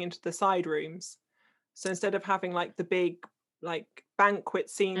everything into the side rooms. So instead of having like the big like banquet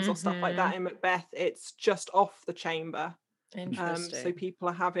scenes or stuff like that in Macbeth, it's just off the chamber. Interesting. So people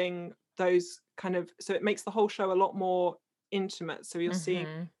are having those kind of, so it makes the whole show a lot more intimate. So you'll see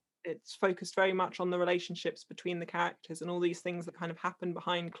it's focused very much on the relationships between the characters and all these things that kind of happen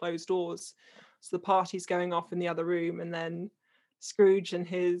behind closed doors. So the party's going off in the other room, and then Scrooge and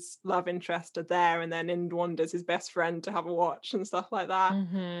his love interest are there, and then in wanders his best friend to have a watch and stuff like that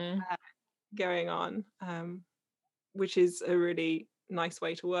going on, which is a really nice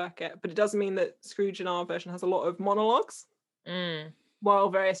way to work it. But it doesn't mean that Scrooge in our version has a lot of monologues while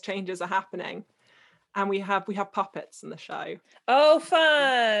various changes are happening. And we have puppets in the show. Oh,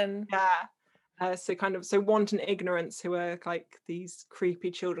 fun. Yeah. So Want and Ignorance, who are like these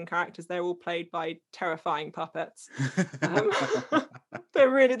creepy children characters, they're all played by terrifying puppets.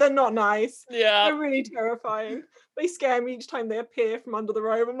 They're not nice. Yeah. They're really terrifying. They scare me each time they appear from under the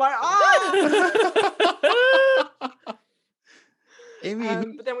robe. I'm like, ah!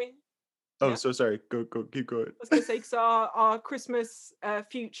 Amy, but then we... so sorry. Go, keep going. I was going to say, because our Christmas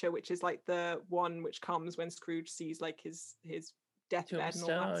Future, which is like the one which comes when Scrooge sees like his deathbed and all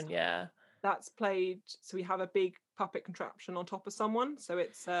that stuff, yeah. That's played, so we have a big puppet contraption on top of someone, so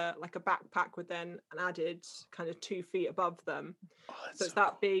it's like a backpack with then an added kind of 2 feet above them. So it's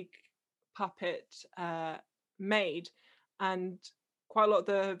that big puppet made, and quite a lot of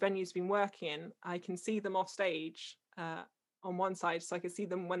the venues we've been working in, I can see them off stage on one side, so I can see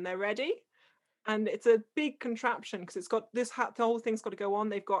them when they're ready. And it's a big contraption because it's got the whole thing's got to go on.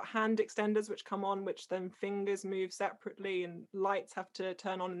 They've got hand extenders which come on, which then fingers move separately, and lights have to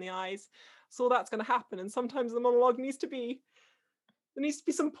turn on in the eyes. So all that's going to happen. And sometimes the monologue there needs to be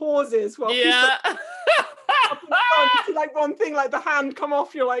some pauses while people up in front, see, like one thing, like the hand come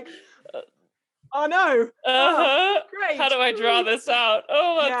off. You're like, oh no, great. How do I draw this out?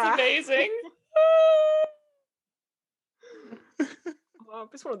 Oh, that's amazing.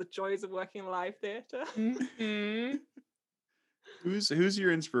 It's one of the joys of working in live theatre. Who's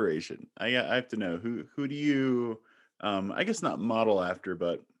your inspiration? I have to know who do you I guess not model after,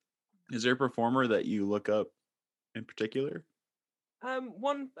 but is there a performer that you look up in particular?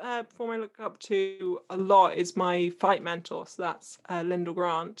 One performer I look up to a lot is my fight mentor. So that's Lyndall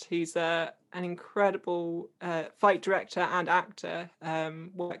Grant. He's an incredible fight director and actor.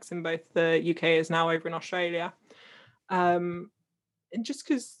 Works in both the UK, is now over in Australia. And just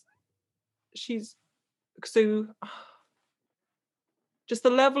because she's so, just the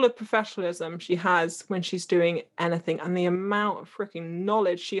level of professionalism she has when she's doing anything, and the amount of freaking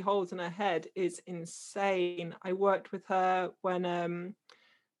knowledge she holds in her head is insane. I worked with her when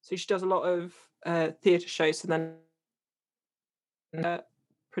so she does a lot of theatre shows, so then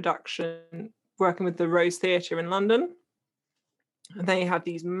production, working with the Rose Theatre in London, and they have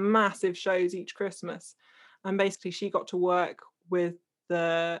these massive shows each Christmas, and basically she got to work with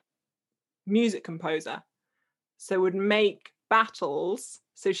the music composer, so would make battles.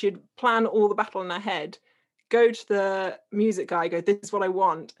 So she'd plan all the battle in her head, go to the music guy, go, this is what I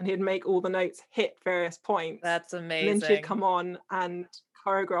want, and he'd make all the notes hit various points. That's amazing. And then she'd come on and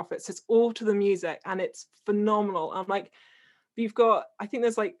choreograph it. So it's all to the music, and it's phenomenal. I'm like, you've got, I think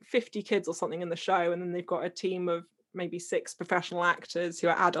there's like 50 kids or something in the show, and then they've got a team of maybe 6 professional actors who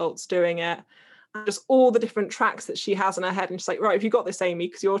are adults doing it. And just all the different tracks that she has in her head, and she's like, right, have you got this, Amy,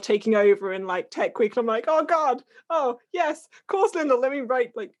 because you're taking over in like Tech Week. And I'm like, oh god, oh yes, of course, Linda, let me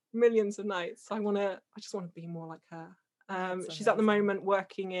write like millions of notes. I just want to be more like her. She's at the moment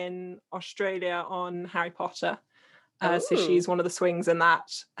working in Australia on Harry Potter, so she's one of the swings in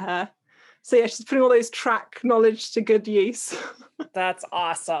that. So yeah, she's putting all those track knowledge to good use. That's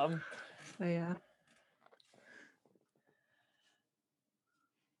awesome. So yeah.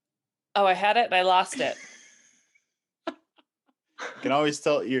 Oh, I had it and I lost it. I can always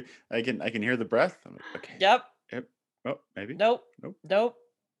tell you. I can hear the breath. I'm like, okay. Yep. Oh, maybe. Nope. Nope. Nope.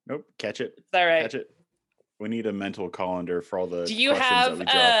 Nope. Catch it. It's all right. Catch it. We need a mental colander for all the Do you questions that we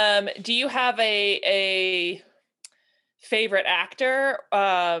drop. have do you have a favorite actor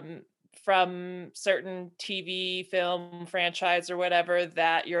from certain TV, film franchise or whatever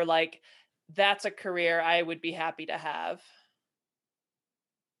that you're like, that's a career I would be happy to have?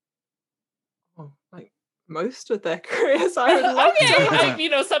 Oh, like most of their careers, I would love Okay,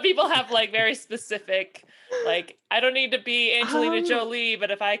 to. some people have like very specific, like I don't need to be Angelina Um, Jolie,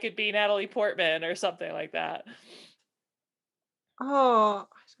 but if I could be Natalie Portman or something like that. Oh,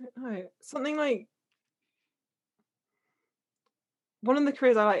 I don't know. Something like one of the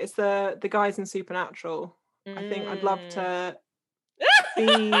careers I like is the guys in Supernatural. I think I'd love Mm. to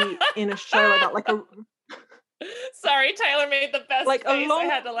be in a show like that, like a Sorry, Tyler made the best like a face. I long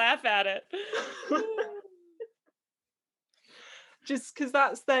had to laugh at it. just because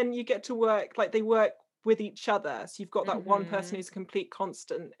that's then you get to work like they work with each other. So you've got that one person Mhm. who's a complete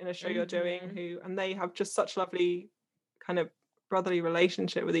constant in a show you're doing Mhm. and they have just such lovely kind of brotherly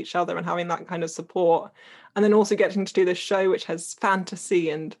relationship with each other and having that kind of support. And then also getting to do this show which has fantasy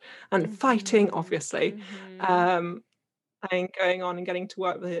and fighting, obviously. Mhm. And going on and getting to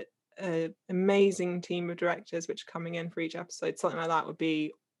work with an amazing team of directors which are coming in for each episode. Something like that would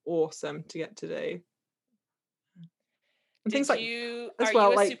be awesome to get to do. And things Did like you as are well,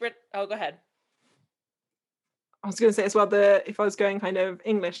 you a like super Oh, go ahead. I was going to say as well, if I was going kind of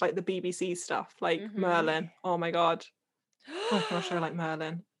English, like the BBC stuff, like Mhm. Merlin. Oh my god, working on a show like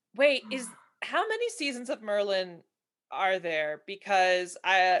Merlin. Wait, how many seasons of Merlin are there? Because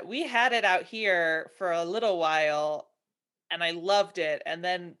we had it out here for a little while and I loved it, and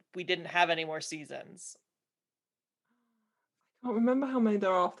then we didn't have any more seasons. I can't remember how many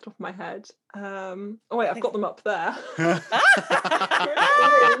there are off the top of my head. Oh wait, I've got them up there.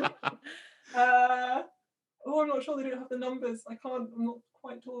 I'm not sure they don't have the numbers. I'm not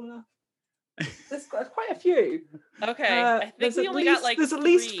quite tall enough. There's quite a few. Okay, I think we only got like there's at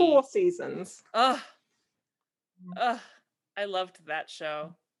least 4 3. seasons. Ugh. I loved that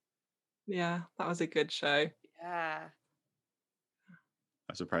show. Yeah, that was a good show. Yeah.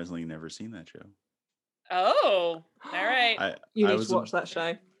 I've surprisingly never seen that show. Oh, all right. You I need was to watch that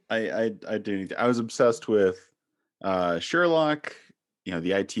show. I do need to. I was obsessed with Sherlock,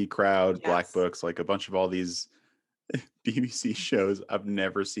 the IT Crowd, Black Yes. Books, like a bunch of all these BBC shows. I've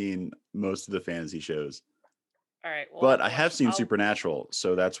never seen most of the fantasy shows. All right. Well, But I have seen I'll- Supernatural,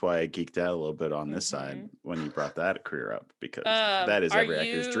 so that's why I geeked out a little bit on this side when you brought that career up, because that is are every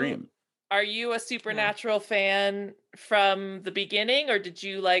actor's dream. Are you a Supernatural fan from the beginning, or did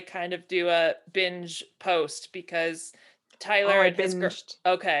you like kind of do a binge post? Because Tyler I and his binged.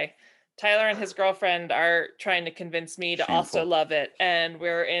 Tyler and his girlfriend are trying to convince me to also Shameful. love it, and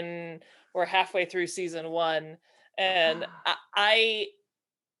we're halfway through season 1, and I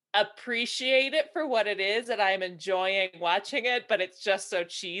appreciate it for what it is, and I'm enjoying watching it, but it's just so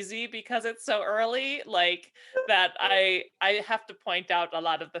cheesy because it's so early, like that I have to point out a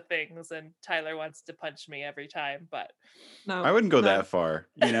lot of the things, and Tyler wants to punch me every time, but No, I wouldn't go no. that far,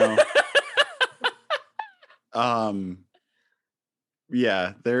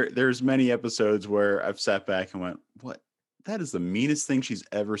 Yeah, there's many episodes where I've sat back and went, "What? That is the meanest thing she's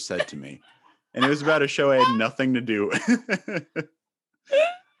ever said to me," and it was about a show I had nothing to do.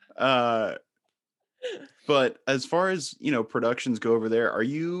 But as far as productions go over there, are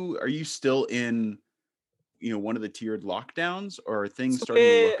you still in one of the tiered lockdowns, or are things So starting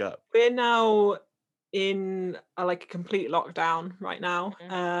to look up? We're now in like a complete lockdown right now.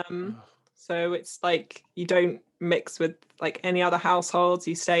 So it's like you don't mix with like any other households,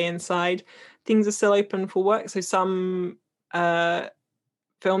 you stay inside. Things are still open for work, so some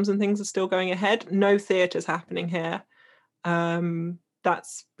films and things are still going ahead. No theatres happening here.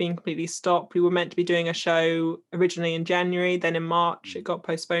 That's been completely stopped. We were meant to be doing a show originally in January, then in March it got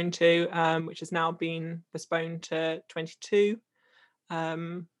postponed to, which has now been postponed to 22.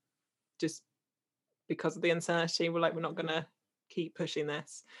 Just because of the uncertainty, we're not going to keep pushing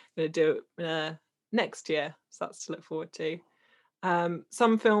this. We're going to do it next year, so that's to look forward to.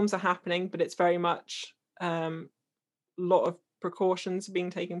 Some films are happening, but it's very much a lot of precautions being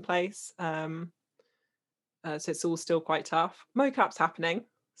taken place. So it's all still quite tough. Mocap's happening,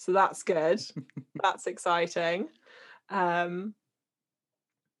 so that's good. That's exciting. But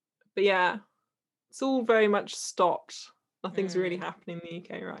yeah, it's all very much stopped. Nothing's really happening in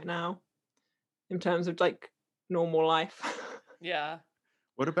the UK right now in terms of like normal life. Yeah.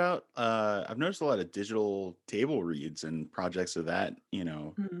 What about I've noticed a lot of digital table reads and projects of that,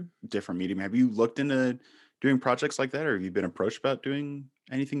 different medium. Have you looked into doing projects like that, or have you been approached about doing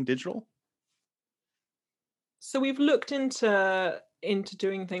anything digital? So we've looked into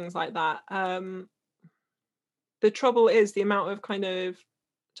doing things like that. the trouble is the amount of kind of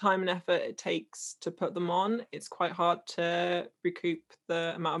time and effort it takes to put them on. It's quite hard to recoup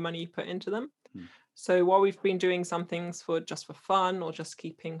the amount of money you put into them. So while we've been doing some things for fun or just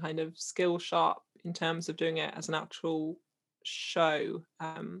keeping kind of skill sharp in terms of doing it as an actual show,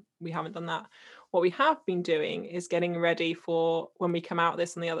 we haven't done that. What we have been doing is getting ready for when we come out of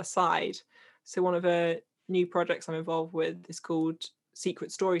this on the other side. So one of the new projects I'm involved with is called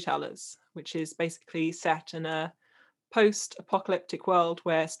Secret Storytellers, which is basically set in a post-apocalyptic world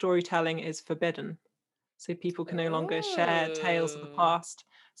where storytelling is forbidden. So people can no longer share tales of the past.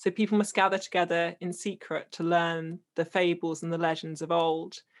 So people must gather together in secret to learn the fables and the legends of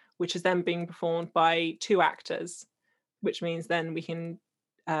old, which is then being performed by 2 actors, which means then we can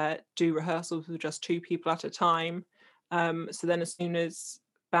do rehearsals with just 2 people at a time. So then as soon as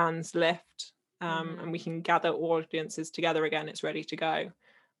bands lift and we can gather audiences together again, it's ready to go.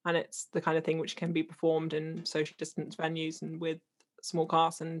 And it's the kind of thing which can be performed in social distance venues and with small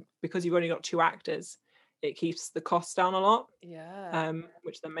casts. And because you've only got 2 actors, it keeps the costs down a lot. Yeah.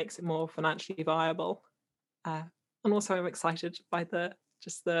 Which then makes it more financially viable. And also I'm excited by the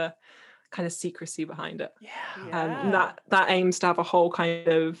kind of secrecy behind it. And that aims to have a whole kind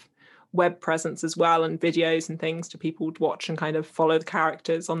of web presence as well, and videos and things to people to watch and kind of follow the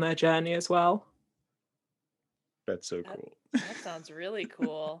characters on their journey as well. That's so cool. That sounds really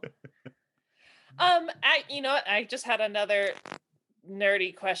cool. You know what? I just had another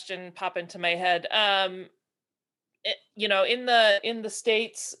nerdy question pop into my head. You know, in the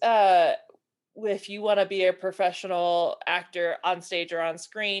States, if you want to be a professional actor on stage or on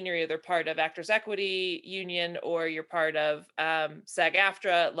screen, you're either part of Actors Equity Union or you're part of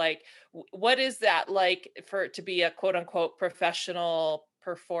SAG-AFTRA. Like, what is that like to be a quote unquote professional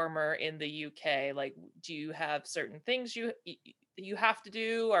performer in the UK? Like, do you have certain things you have to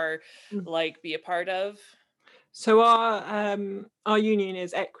do or like be a part of? So our union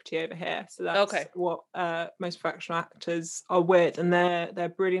is Equity over here. So that's what most professional actors are with, and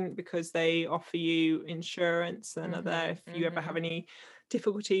they're brilliant because they offer you insurance and are there if you ever have any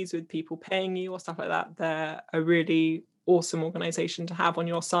difficulties with people paying you or stuff like that. They're a really awesome organization to have on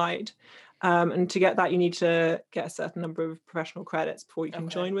your side. And to get that, you need to get a certain number of professional credits before you can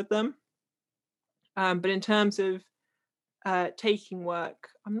join with them. But in terms of taking work,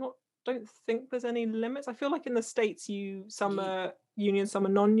 don't think there's any limits. I feel like in the States some are union, some are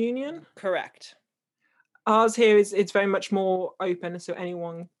non-union. Correct. Ours here it's very much more open, so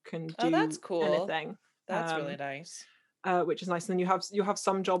anyone can do that's cool. anything. That's really nice. Which is nice. And then you have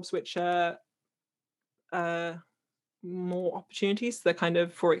some jobs which are more opportunities. They're kind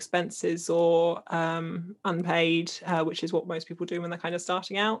of for expenses or unpaid, which is what most people do when they're kind of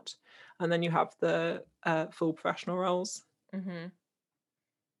starting out. And then you have the full professional roles.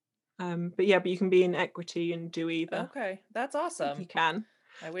 But you can be in Equity and do either. Okay, that's awesome. You can.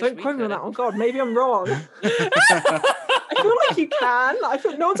 I wish Don't quote me on that. Oh God, maybe I'm wrong. I feel like you can. I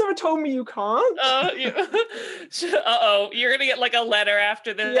feel no one's ever told me you can't. You're gonna get like a letter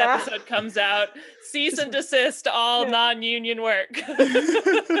after this episode comes out. Cease and desist all non-union work.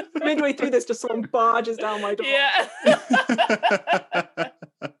 Midway through this, just someone barges down my door. Yeah.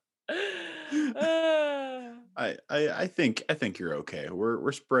 I think you're okay.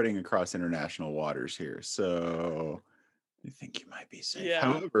 We're spreading across international waters here, so I think you might be safe.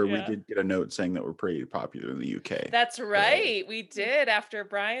 However, we did get a note saying that we're pretty popular in the UK. That's right. We did after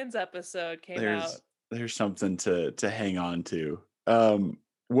Brian's episode came out. There's something to hang on to.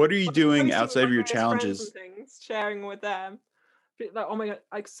 What are you doing outside of your challenges? Things, sharing with them. Like, oh my God,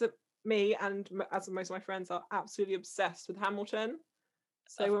 me and as most of my friends are absolutely obsessed with Hamilton.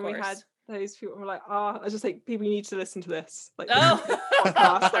 So when we had those people were like, I just think people need to listen to this. Like,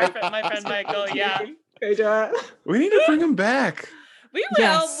 podcast, my friend Michael, go do it. We need to bring him back. We will.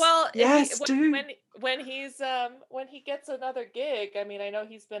 Yes. Well, dude. When he gets another gig, I mean, I know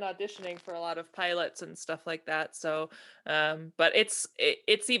he's been auditioning for a lot of pilots and stuff like that. So, but it's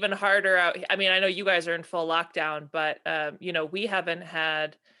even harder out. I mean, I know you guys are in full lockdown, but we haven't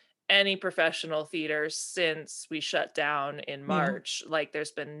had any professional theaters since we shut down in March. Like,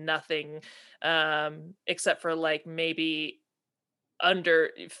 there's been nothing except for like maybe under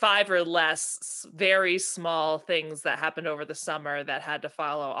 5 or less very small things that happened over the summer that had to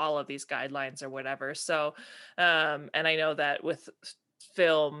follow all of these guidelines or whatever. So and I know that with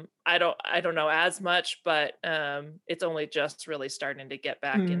film, I don't know as much, but it's only just really starting to get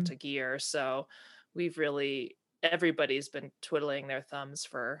back into gear. So everybody's been twiddling their thumbs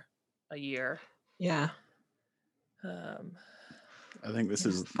for a year. I think this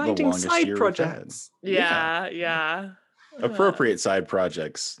is finding the longest side year projects. Yeah. Appropriate side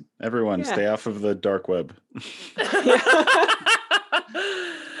projects. Everyone, stay off of the dark web.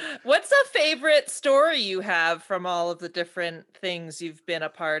 What's a favorite story you have from all of the different things you've been a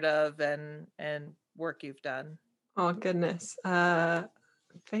part of and work you've done? Oh goodness.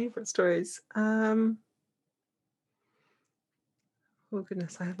 Favorite stories. Oh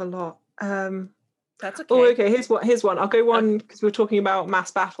goodness, I have a lot. That's okay. Oh, okay. Here's one. I'll go one because we're talking about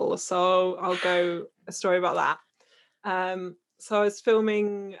mass battles, so I'll go a story about that. So I was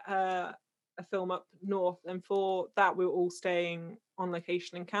filming a film up north, and for that we were all staying on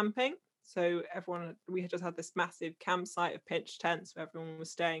location and camping. So we had just had this massive campsite of pitch tents where everyone was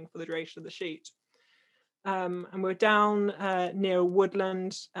staying for the duration of the shoot. And we were down near a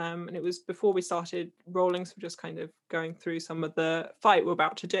woodland, and it was before we started rolling, so we're just kind of going through some of the fight we're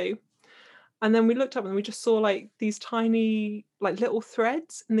about to do. And then we looked up and we just saw like these tiny, like little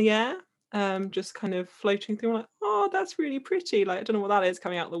threads in the air, just kind of floating through. We're like, oh, that's really pretty. Like, I don't know what that is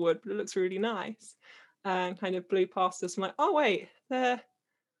coming out of the wood, but it looks really nice. And kind of blew past us. I'm like, oh wait, they're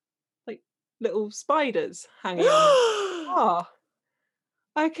like little spiders hanging on. Oh,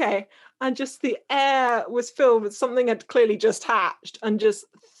 okay. And just the air was filled with something had clearly just hatched, and just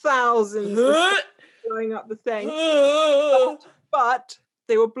thousands of spiders going up the thing. But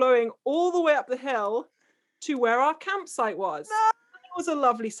they were blowing all the way up the hill to where our campsite was. No. It was a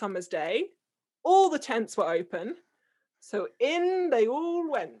lovely summer's day. All the tents were open. So in they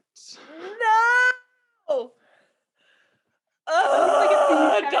all went. No! Oh,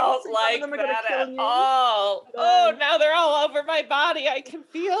 I don't like that at all. Oh, now they're all over my body. I can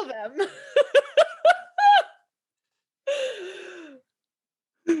feel them.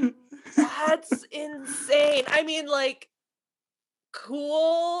 That's insane. I mean, like,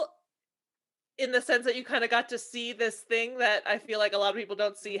 cool in the sense that you kind of got to see this thing that I feel like a lot of people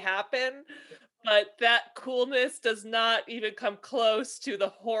don't see happen, but that coolness does not even come close to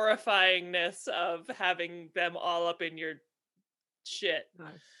the horrifyingness of having them all up in your shit. No.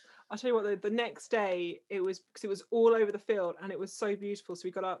 I'll tell you what, the next day it was, because it was all over the field and it was so beautiful. So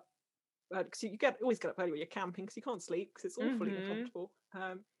we got up, because you always get up early when you're camping because you can't sleep because it's awfully uncomfortable.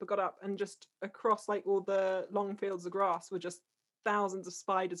 But got up, and just across like all the long fields of grass were just thousands of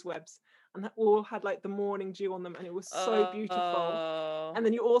spiders' webs, and that all had like the morning dew on them, and it was so beautiful. And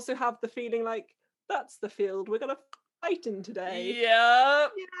then you also have the feeling like, that's the field we're gonna fight in today.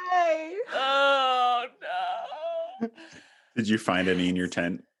 Yep. Yay! Oh no. Did you find any in your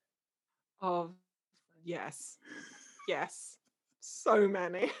tent? Oh, yes. So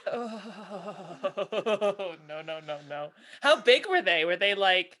many. Oh, no. How big were they? Were they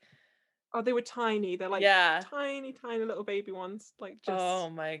like... Oh, they were tiny. They're like tiny little baby ones. Like just... Oh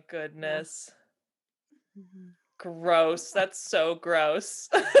my goodness. Yeah. Gross. That's so gross.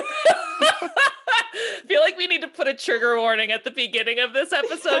 I feel like we need to put a trigger warning at the beginning of this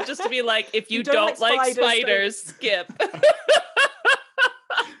episode just to be like, if you don't like spiders, skip.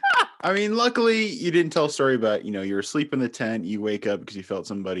 I mean, luckily you didn't tell a story about, you were asleep in the tent, you wake up because you felt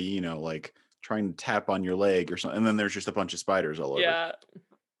somebody, like trying to tap on your leg or something, and then there's just a bunch of spiders all over. Yeah.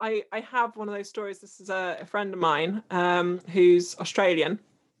 I have one of those stories. This is a friend of mine who's Australian.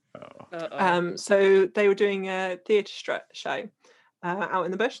 So they were doing a theatre show out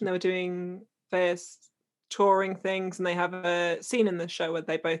in the bush, and they were doing various touring things, and they have a scene in the show where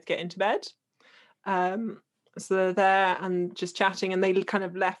they both get into bed. So they're there and just chatting, and they kind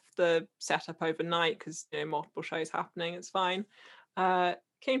of left the setup overnight because multiple shows happening. It's fine.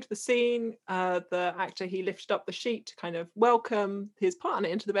 Came to the scene. The actor, he lifted up the sheet to kind of welcome his partner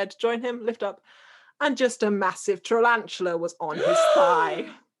into the bed to join him. Lift up, and just a massive tarantula was on his thigh.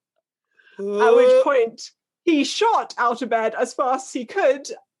 At which point he shot out of bed as fast as he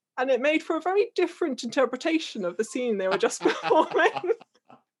could, and it made for a very different interpretation of the scene they were just performing.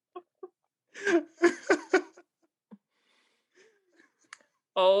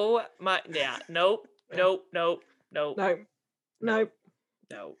 Oh my, yeah, nope. No. I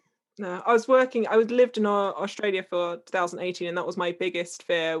lived in Australia for 2018, and that was my biggest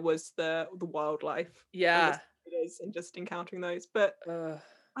fear, was the wildlife. Yeah. And just encountering those. But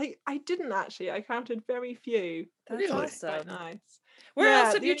I didn't actually. I counted very few. That's really awesome. Quite nice. Where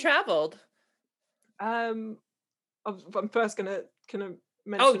else have you traveled? I'm first gonna kind of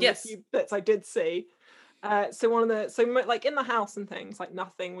mention a few bits I did see. So like in the house and things, like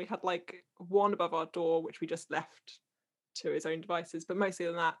nothing. We had like one above our door, which we just left to his own devices. But mostly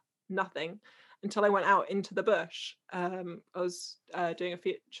than that, nothing. Until I went out into the bush. I was doing a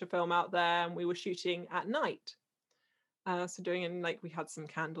feature film out there, and we were shooting at night. So we had some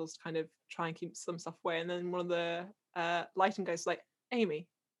candles to kind of try and keep some stuff away. And then one of the lighting guys was like, "Amy,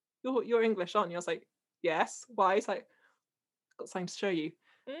 you're English, aren't you?" I was like, "Yes." Why? He's like, got something to show you.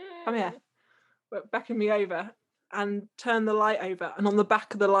 Come here. Beckoned me over and turned the light over, and on the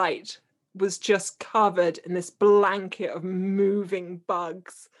back of the light was just covered in this blanket of moving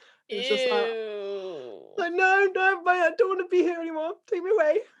bugs. It was just like no, I don't want to be here anymore. Take me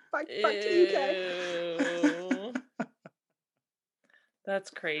away. Back to the UK. That's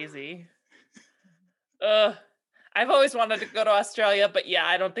crazy. I've always wanted to go to Australia, but yeah,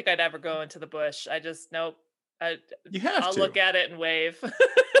 I don't think I'd ever go into the bush. I just nope. I'll look at it and wave.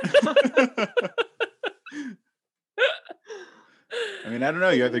 I mean, I don't know.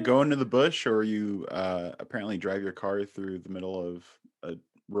 You either go into the bush or you apparently drive your car through the middle of a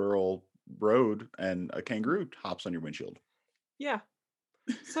rural road and a kangaroo hops on your windshield. Yeah.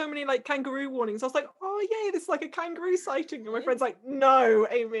 So many like kangaroo warnings. I was like, oh yay, this is like a kangaroo sighting. And my friend's like, no,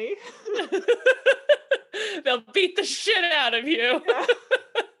 Amy. They'll beat the shit out of you. Yeah.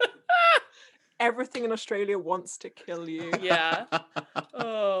 Everything in Australia wants to kill you. Yeah.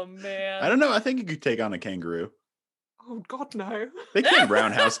 Oh man. I don't know. I think you could take on a kangaroo. Oh God, no. They can't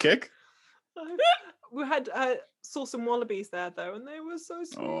roundhouse kick. We had saw some wallabies there though, and they were so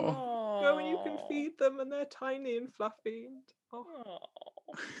sweet. Go and you can feed them, and they're tiny and fluffy. And,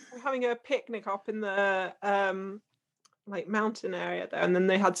 we're having a picnic up in the like mountain area there, and then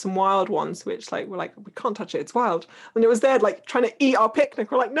they had some wild ones, which like we're like, we can't touch it, it's wild. And it was there like trying to eat our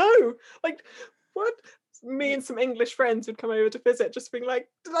picnic. We're like, no, like what? Me and some English friends would come over to visit, just being like,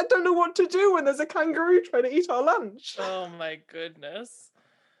 I don't know what to do when there's a kangaroo trying to eat our lunch. Oh my goodness.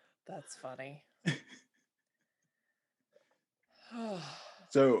 That's funny.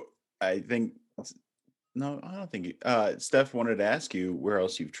 So I think no, I don't think Steph wanted to ask you where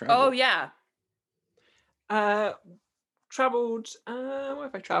else you've traveled. Oh yeah. Traveled where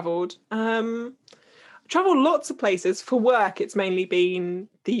have I traveled? Traveled lots of places. For work it's mainly been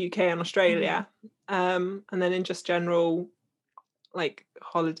the UK and Australia. And then in just general like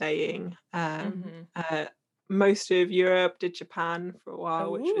holidaying, most of Europe, did Japan for a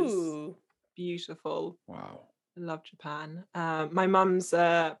while, which was beautiful. Wow. I love Japan. My mum's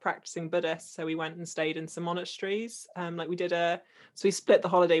practicing Buddhist, so we went and stayed in some monasteries. Like we did so we split the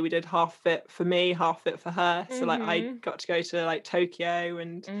holiday. We did half of it for me, half of it for her. So like I got to go to like Tokyo,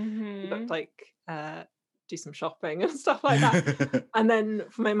 and we got to like do some shopping and stuff like that. And then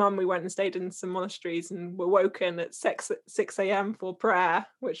for my mum, we went and stayed in some monasteries, and were woken at 6 a.m. for prayer,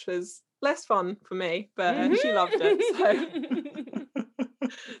 which was less fun for me, but she loved it. So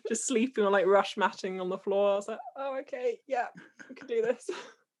just sleeping on like rush matting on the floor. I was like, oh, okay, yeah, we can do this.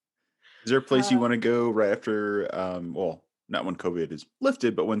 Is there a place you want to go right after well, not when COVID is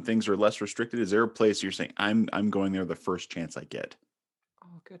lifted, but when things are less restricted? Is there a place you're saying, I'm going there the first chance I get?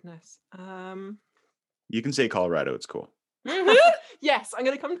 Oh goodness. You can say Colorado, it's cool. Yes, I'm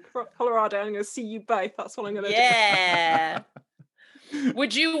gonna come to Colorado and I'm gonna see you both. That's what I'm gonna do. Yeah.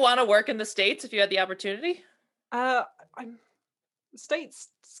 Would you want to work in the States if you had the opportunity? The States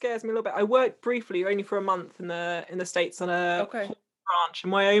scares me a little bit. I worked briefly, only for a month, in the States on a ranch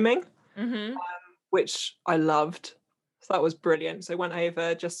in Wyoming, which I loved. So that was brilliant. So I went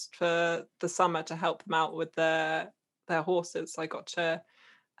over just for the summer to help them out with their horses. So I got to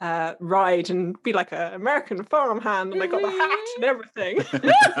ride and be like an American farmhand, and I got the hat and everything.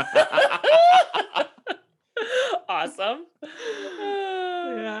 Awesome.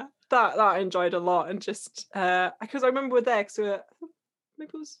 Yeah, that I enjoyed a lot, and just because I remember we're there because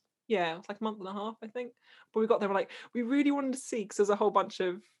maybe it was like a month and a half, I think. But we got there, we're like, we really wanted to see, because there's a whole bunch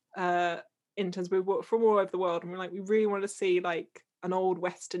of interns from all over the world, and we're like, we really wanted to see like an old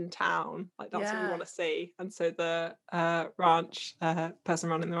western town, like that's what we want to see. And so the ranch person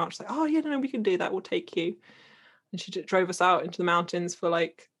running the ranch was like, oh yeah, no, we can do that, we'll take you. And she drove us out into the mountains for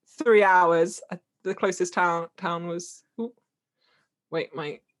like 3 hours. The closest town was wait,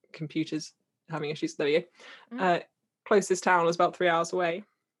 my computer's having issues. There we go. Closest town was about 3 hours away.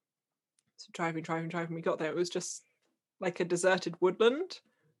 So driving, we got there, it was just like a deserted woodland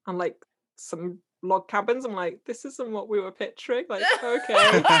and like some log cabins. I'm like, this isn't what we were picturing. Like, okay,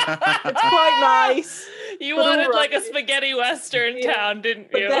 it's quite nice. You wanted like a spaghetti western town, didn't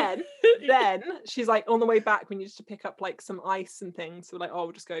you? But then she's like, on the way back we needed to pick up like some ice and things, so we're like, oh,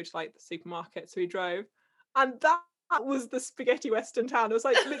 we'll just go to like the supermarket. So we drove, and that was the spaghetti western town. It was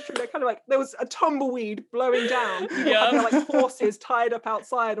like literally kind of like there was a tumbleweed blowing down, and there were like horses tied up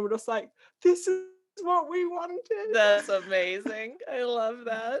outside, and we're just like, this is what we wanted. That's amazing. I love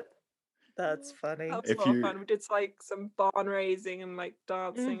that. That's funny. That was a lot of fun. We did like some barn raising and like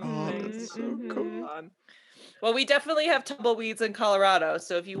dancing and things. So cool. Fun. Well, we definitely have tumbleweeds in Colorado,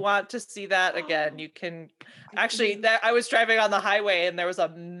 so if you want to see that again, you can. Actually, that I was driving on the highway and there was a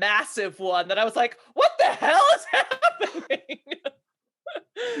massive one that I was like, "What the hell is happening?"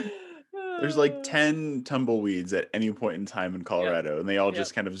 There's like 10 tumbleweeds at any point in time in Colorado, and they all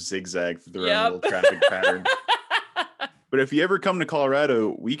just kind of zigzag through their own little traffic pattern. But if you ever come to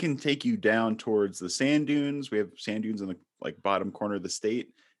Colorado, we can take you down towards the sand dunes. We have sand dunes in the bottom corner of the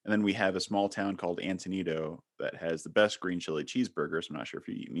state. And then we have a small town called Antonito that has the best green chili cheeseburgers. I'm not sure if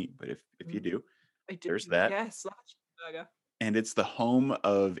you eat meat, but if you do, there's that. Yes, cheeseburger. And it's the home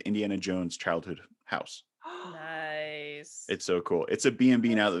of Indiana Jones' childhood house. Nice. It's so cool. It's a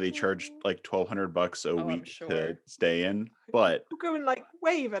B&B now that they charge like $1,200 a week to stay in. But you'll go and like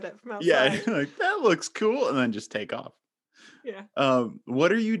wave at it from outside. Yeah, like that looks cool, and then just take off. Yeah.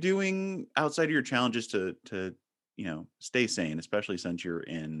 What are you doing outside of your challenges to stay sane, especially since you're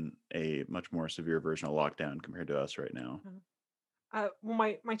in a much more severe version of lockdown compared to us right now?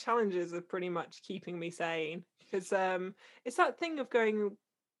 Well, my challenges are pretty much keeping me sane, because it's that thing of going.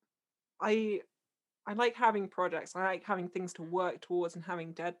 I like having projects. I like having things to work towards and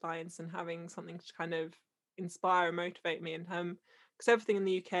having deadlines and having something to kind of inspire and motivate me. And because everything in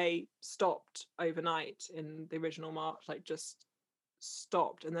the UK stopped overnight in the original March, like just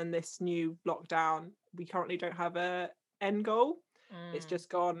stopped. And then this new lockdown, we currently don't have a end goal. It's just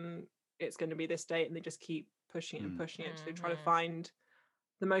gone. It's going to be this date, and they just keep pushing it and pushing it. So trying to find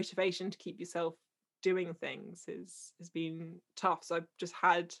the motivation to keep yourself doing things has been tough. So I've just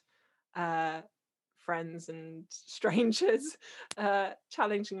had friends and strangers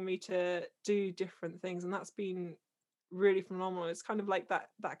challenging me to do different things, and that's been really phenomenal. It's kind of like that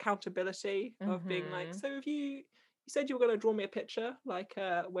accountability of being like, so if you said you were going to draw me a picture, like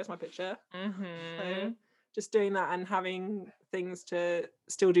where's my picture? So just doing that and having things to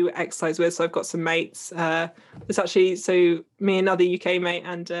still do exercise with. So I've got some mates. There's actually, so me and another UK mate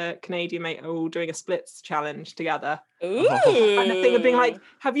and a Canadian mate are all doing a splits challenge together. Ooh. And the thing of being like,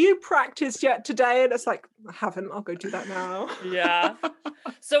 have you practiced yet today? And it's like, I haven't. I'll go do that now. Yeah.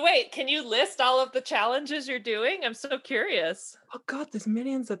 So wait, can you list all of the challenges you're doing? I'm so curious. Oh God, there's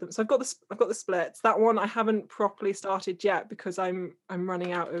millions of them. So I've got the splits. That one I haven't properly started yet because I'm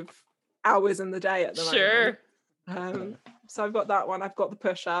running out of hours in the day at the moment. So I've got that one. I've got the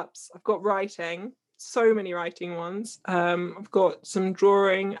push-ups. I've got writing. So many writing ones. I've got some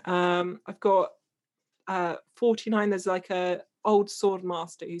drawing. I've got 49. There's like a old sword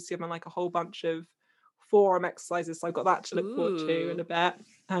master who's given like a whole bunch of forearm exercises. So I've got that to look forward to in a bit.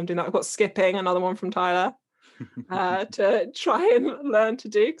 I'm doing that. I've got skipping, another one from Tyler. To try and learn to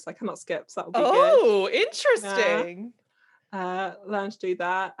do, because I cannot skip, so that'll be good. Oh, interesting. Learn to do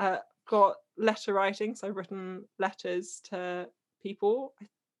that. Got letter writing, so I've written letters to people. I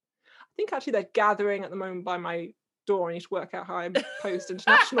think actually they're gathering at the moment by my door. I need to work out how I post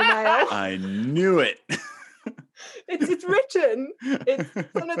international mail. I knew it. It's written. It's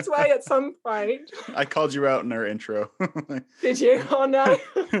on its way at some point. I called you out in our intro. Did you? Oh no.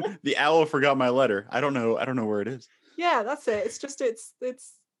 The owl forgot my letter. I don't know where it is. Yeah, that's it. It's just it's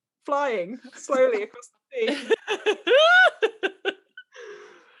flying slowly across the sea.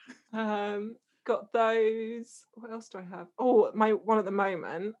 Got those. What else do I have? Oh, my one at the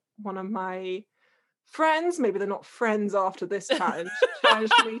moment. One of my friends, maybe they're not friends after this challenge,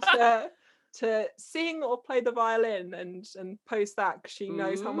 challenged me to sing or play the violin and post that, because she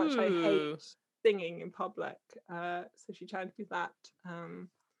knows how much I hate singing in public. So she challenged me that.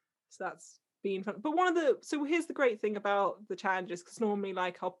 So that's been fun. But so here's the great thing about the challenges, because normally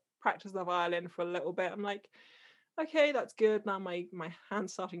like I'll practice the violin for a little bit. I'm like, okay, that's good. Now my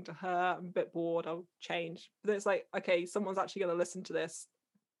hand's starting to hurt. I'm a bit bored. I'll change. But then it's like, okay, someone's actually going to listen to this.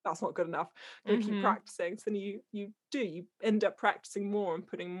 That's not good enough. I'm going to keep practicing. So then you end up practicing more and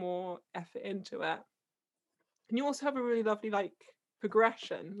putting more effort into it. And you also have a really lovely like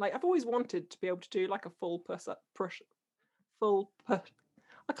progression. Like I've always wanted to be able to do like a full push-up.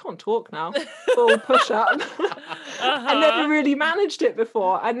 I can't talk now. Full push-up. I never really managed it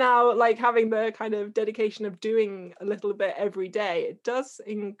before, and now like having the kind of dedication of doing a little bit every day, it does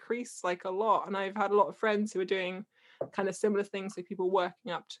increase like a lot. And I've had a lot of friends who are doing kind of similar things, like people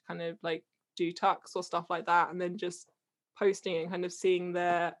working up to kind of like do tucks or stuff like that, and then just posting and kind of seeing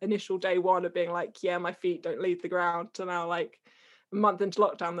their initial day one of being like, yeah, my feet don't leave the ground, to now like a month into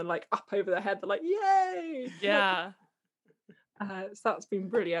lockdown they're like up over their head, they're like, yay. Yeah. So that's been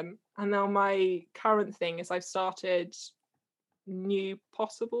brilliant. And now my current thing is I've started new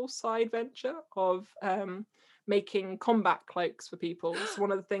possible side venture of making combat cloaks for people. So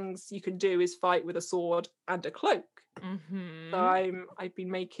one of the things you can do is fight with a sword and a cloak. Mm-hmm. So I've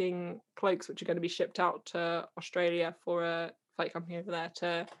been making cloaks which are going to be shipped out to Australia for a fight company over there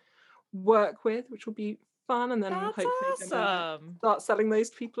to work with, which will be fun, and then That's hopefully gonna awesome. start selling those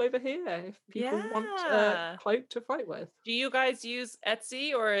to people over here if people want a Yeah. cloak to fight with. Do you guys use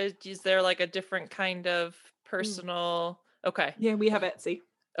Etsy, or is there like a different kind of personal? Okay. Yeah, we have Etsy.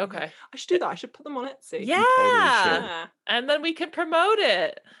 Okay. I should do that. I should put them on Etsy. Yeah. totally should. Yeah. And then we can promote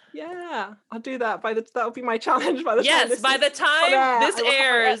it. Yeah, I'll do that. That'll be my challenge by the time. Yes, by the time this I will have an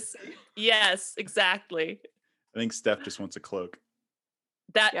airs. Etsy. Yes, exactly. I think Steph just wants a cloak.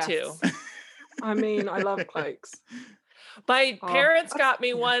 That Yes. too. I mean, I love cloaks. My Oh, parents that's- got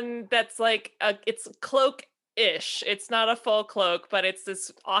me one that's like it's cloak-ish. It's not a full cloak, but it's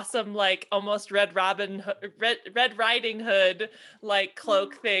this awesome, like almost Red Riding Hood like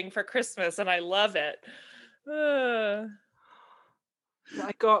cloak thing for Christmas, and I love it. that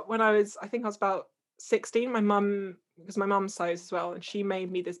I got when I think I was about 16. My mum, because my mum sews as well, and she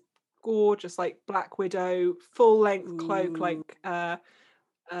made me this gorgeous like Black Widow full length cloak, Ooh. like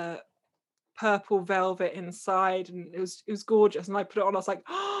purple velvet inside, and it was gorgeous. And I put it on, I was like,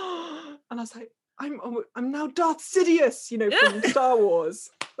 oh, and I was like, I'm now Darth Sidious, from Star Wars.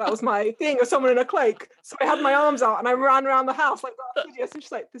 That was my thing, of someone in a cloak. So I had my arms out and I ran around the house like Darth Sidious, and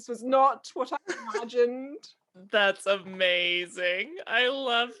she's like, this was not what I imagined. That's amazing. I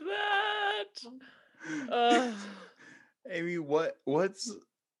love that. Amy, what's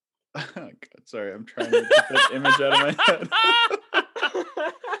oh God, sorry, I'm trying to get that image out of my head.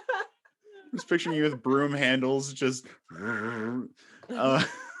 I'm just picturing you with broom handles, just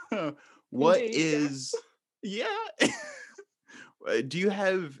what Indeed, is yeah. Do you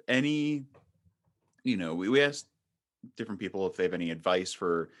have any, we asked different people if they have any advice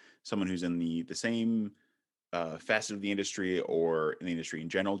for someone who's in the same facet of the industry or in the industry in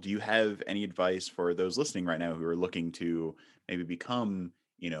general. Do you have any advice for those listening right now who are looking to maybe become,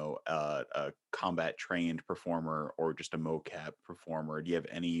 a combat trained performer or just a mocap performer? Do you have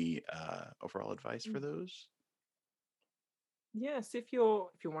any overall advice for those? Yes, if you're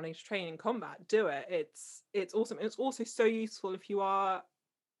wanting to train in combat, do it. It's awesome. It's also so useful if you are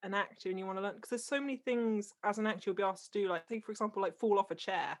an actor and you want to learn, because there's so many things as an actor you'll be asked to do, like take for example, like fall off a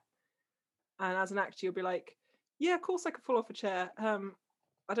chair. And as an actor you'll be like, yeah, of course I could fall off a chair.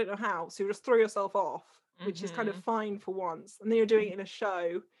 I don't know how. So you just throw yourself off, which is kind of fine for once. And then you're doing it in a show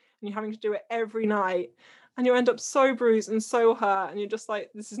and you're having to do it every night. And you end up so bruised and so hurt. And you're just like,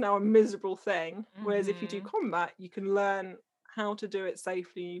 this is now a miserable thing. Whereas if you do combat, you can learn how to do it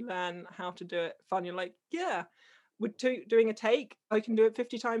safely. You learn how to do it fun. You're like, yeah, with doing a take, I can do it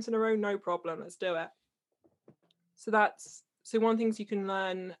 50 times in a row, no problem. Let's do it. So one of the things you can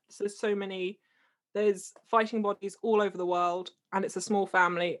learn. So there's fighting bodies all over the world, and it's a small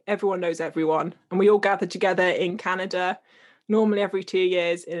family. Everyone knows everyone, and we all gather together in Canada, normally every 2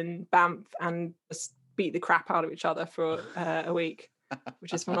 years in Banff, and just beat the crap out of each other for a week,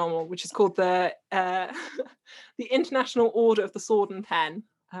 which is phenomenal. Which is called the International Order of the Sword and Pen,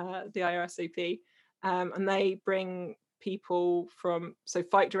 the IRSOP, and they bring people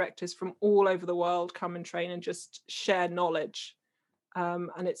fight directors from all over the world come and train and just share knowledge,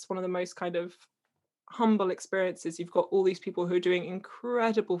 and it's one of the most kind of humble experiences. You've got all these people who are doing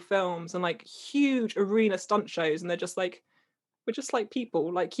incredible films and like huge arena stunt shows, and they're just like, we're just like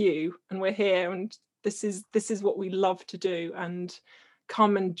people like you, and we're here, and this is what we love to do, and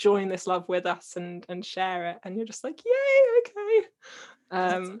come and join this love with us and share it. And you're just like, yay, okay.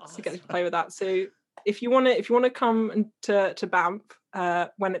 Awesome. So you get to play with that. So if you want to come to Banff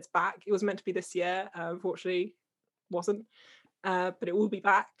when it's back, it was meant to be this year, unfortunately wasn't, but it will be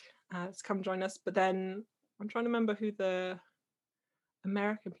back. To come join us. But then I'm trying to remember who the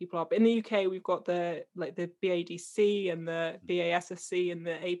American people are. But in the UK, we've got the BADC and the BASSC and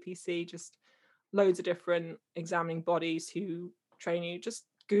the APC, just loads of different examining bodies who train you. Just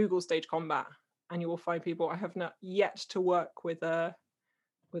Google stage combat and you will find people. I have not yet to work with a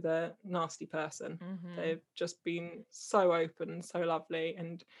nasty person. They've just been so open and so lovely,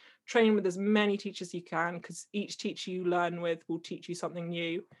 and train with as many teachers as you can, because each teacher you learn with will teach you something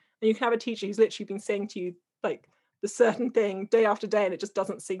new. And you can have a teacher who's literally been saying to you like the certain thing day after day, and it just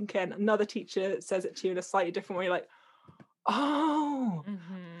doesn't sink in. Another teacher says it to you in a slightly different way, like, oh,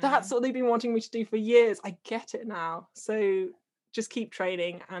 that's what they've been wanting me to do for years. I get it now. So just keep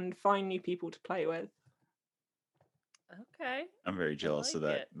training and find new people to play with. Okay. I'm very jealous of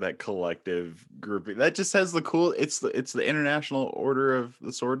like that collective grouping. That just has the cool. It's the International Order of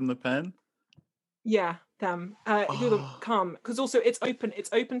the Sword and the Pen. Yeah, them who will come, because also it's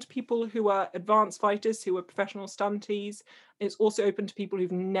open to people who are advanced fighters, who are professional stunties. It's also open to people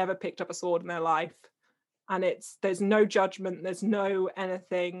who've never picked up a sword in their life, and there's no judgment, there's no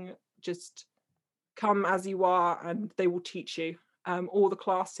anything, just come as you are and they will teach you. All the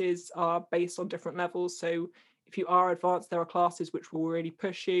classes are based on different levels, so if you are advanced, there are classes which will really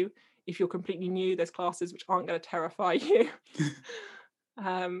push you. If you're completely new, there's classes which aren't going to terrify you.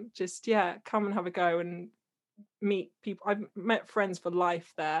 Just come and have a go and meet people. I've met friends for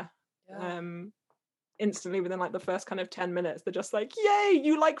life there. Instantly within like the first kind of 10 minutes, they're just like, yay,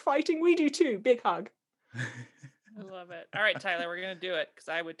 you like fighting, we do too, big hug. I love it. All right, Tyler, we're gonna do it, because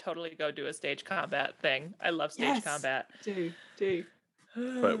I would totally go do a stage combat thing. I love stage combat. Do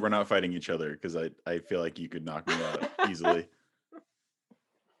But we're not fighting each other, because I feel like you could knock me out easily.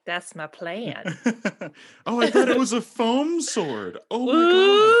 That's my plan. Oh, I thought it was a foam sword. Oh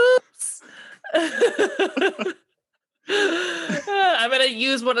my Oops. I'm gonna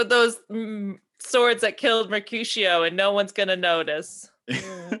use one of those swords that killed Mercutio, and no one's gonna notice.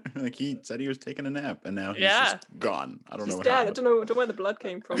 god. Like, he said he was taking a nap, and now he's just gone. I don't know what dead. happened. I don't know where the blood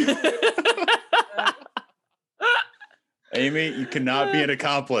came from. Amy, you cannot be an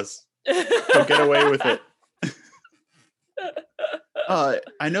accomplice. Don't get away with it.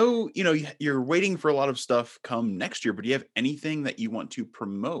 I know, you're waiting for a lot of stuff come next year, but do you have anything that you want to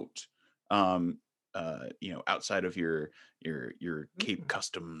promote? Outside of your Cape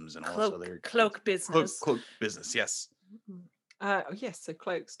Customs and all this other cloak business. Cloak business, yes. Yes, so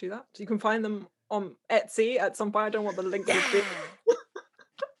cloaks do that. So you can find them on Etsy at some point. I don't want the link to be.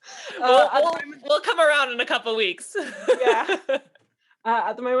 We'll come around in a couple weeks.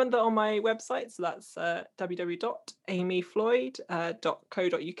 At the moment, they're on my website, so that's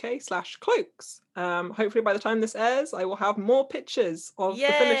www.amyfloyd.co.uk/cloaks. Hopefully by the time this airs, I will have more pictures of the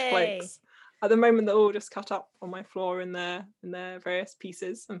finished cloaks. At the moment, they're all just cut up on my floor in their various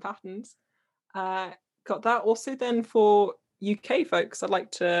pieces and patterns. Got that. Also then for UK folks, I'd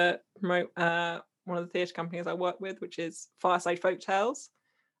like to promote one of the theatre companies I work with, which is Fireside Folktales.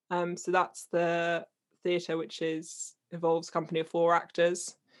 So that's the theatre which involves a company of 4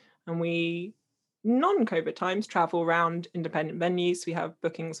 actors, and we non-COVID times travel around independent venues. We have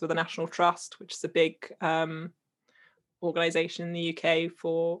bookings with the National Trust, which is a big organisation in the UK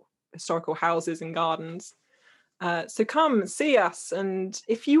for historical houses and gardens. So come see us, and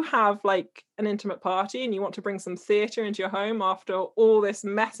if you have like an intimate party and you want to bring some theatre into your home after all this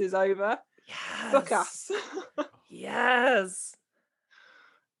mess is over, book us. Yes.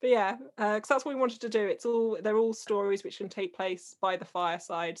 But because that's what we wanted to do. They're all stories which can take place by the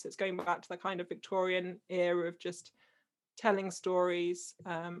fireside. So it's going back to the kind of Victorian era of just telling stories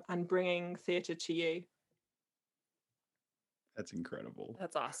and bringing theatre to you. That's incredible.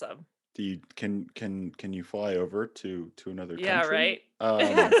 That's awesome. Can you fly over to another country? Yeah, right.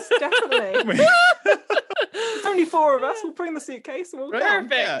 Yes, definitely. It's only 4 of us. We'll bring the suitcase and we'll go.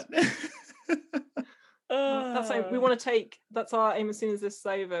 Perfect. That's like we want to take. That's our aim. As soon as this is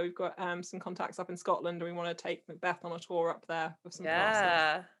over, we've got some contacts up in Scotland, and we want to take Macbeth on a tour up there with some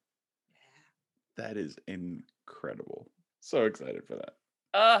classes. That is incredible. So excited for that.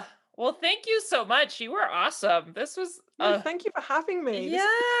 Well, thank you so much. You were awesome. This was thank you for having me.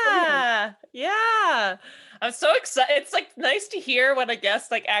 Yeah. I'm so excited. It's like nice to hear when a guest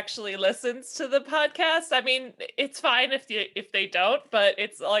like actually listens to the podcast. I mean, it's fine if they don't, but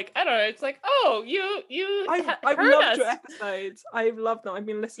it's like, I don't know, it's like, oh, I've loved your episodes. I've loved them. I've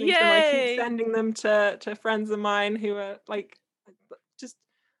been listening to them. I keep sending them to friends of mine who are like, just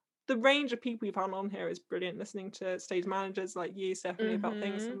the range of people you've had on here is brilliant. Listening to stage managers like you, Stephanie, about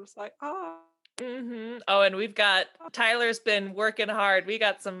things, and I'm just like, Oh, and we've got Tyler's been working hard. We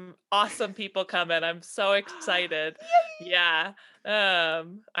got some awesome people coming. I'm so excited. Yeah.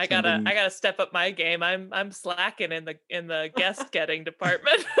 I gotta step up my game. I'm slacking in the guest getting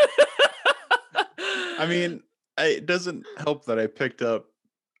department. I mean, it doesn't help that I picked up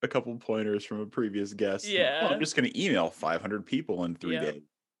a couple pointers from a previous guest. Yeah. I'm just gonna email 500 people in 3 days.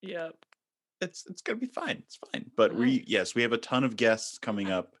 Yep. It's gonna be fine. It's fine. But we have a ton of guests coming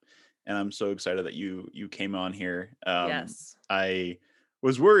up. And I'm so excited that you came on here. Yes. I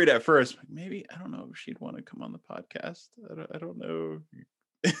was worried at first. Maybe, I don't know if she'd want to come on the podcast. I don't know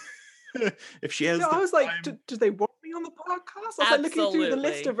if she has. I was like, do they want me on the podcast? I was like looking through the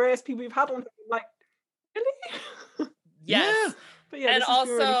list of various people we've had on. Like, really? Yes. Yeah. But and this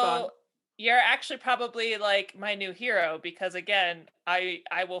also, really fun. You're actually probably like my new hero, because again, I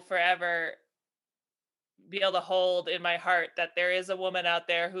will forever be able to hold in my heart that there is a woman out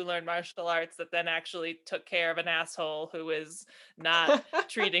there who learned martial arts that then actually took care of an asshole who is not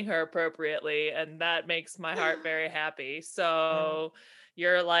treating her appropriately, and that makes my heart very happy. So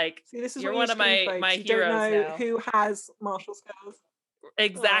you're like, you're one of my you heroes don't know now. Who has martial skills?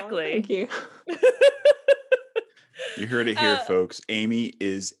 Exactly. Thank you. You heard it here, folks. Amy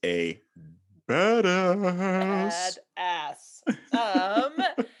is a badass.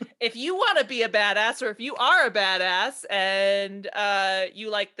 If you want to be a badass, or if you are a badass and you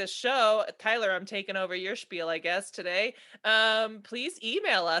like this show, Tyler, I'm taking over your spiel, I guess, today. Please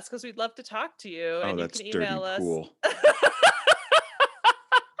email us because we'd love to talk to you. Oh, and that's you can email dirty us. cool.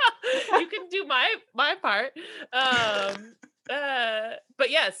 You can do my part. But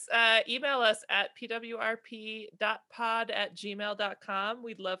yes, email us at pwrp.pod@gmail.com.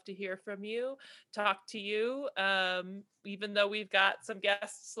 We'd love to hear from you, talk to you. Even though we've got some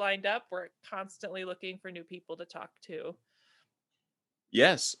guests lined up, we're constantly looking for new people to talk to.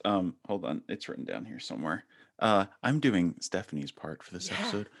 Yes. Hold on. It's written down here somewhere. I'm doing Stephanie's part for this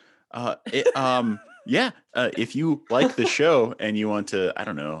episode. If you like the show and you want to, I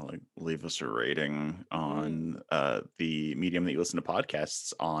don't know, like leave us a rating on the medium that you listen to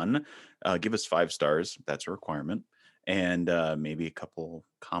podcasts on, give us 5 stars. That's a requirement. And maybe a couple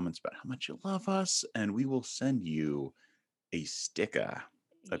comments about how much you love us, and we will send you a sticker,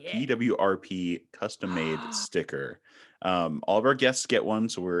 a PWRP custom made sticker. All of our guests get one,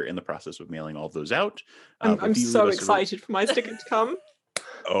 so we're in the process of mailing all of those out. I'm so excited for my sticker to come.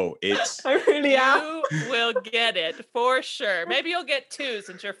 Oh, I really am. You will get it for sure. Maybe you'll get 2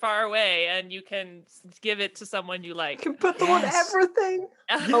 since you're far away, and you can give it to someone you like. I can put them on everything.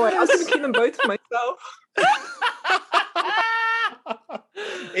 Oh wait, I was going to keep them both for myself.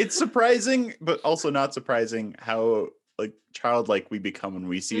 It's surprising, but also not surprising how like childlike we become when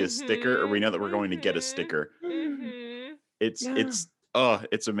we see a sticker, or we know that we're going to get a sticker. It's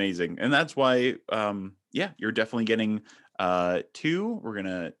amazing, and that's why you're definitely getting 2. We're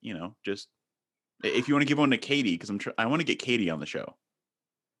gonna just, if you want to give one to Katie, because I want to get Katie on the show.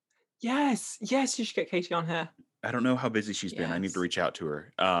 Yes, you should get Katie on here. I don't know how busy she's been. I need to reach out to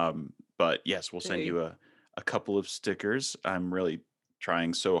her. But yes, we'll send you a couple of stickers. I'm really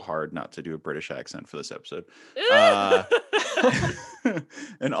trying so hard not to do a British accent for this episode.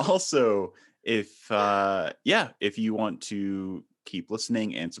 And also, if you want to keep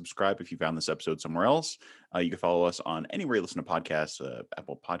listening and subscribe, if you found this episode somewhere else, you can follow us on anywhere you listen to podcasts: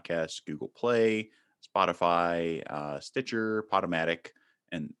 Apple Podcasts, Google Play, Spotify, Stitcher, Podomatic,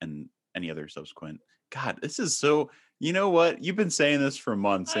 and any other subsequent. God, this is so. You know what? You've been saying this for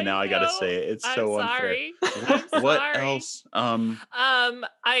months, and now I gotta say it. It's so unfair. What else?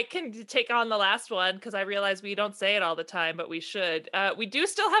 I can take on the last one because I realize we don't say it all the time, but we should. We do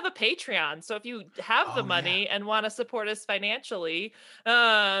still have a Patreon, so if you have the money and want to support us financially,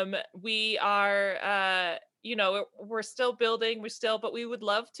 we are. We're still building. But we would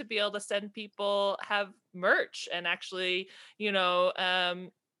love to be able to send people have merch and actually,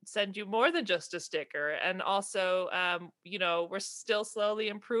 send you more than just a sticker. And also we're still slowly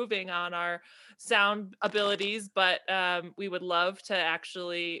improving on our sound abilities, but we would love to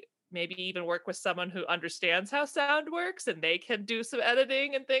actually maybe even work with someone who understands how sound works, and they can do some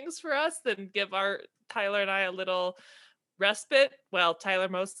editing and things for us, then give Tyler and I a little respite. Well, Tyler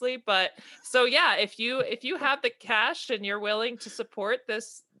mostly, but so if you have the cash and you're willing to support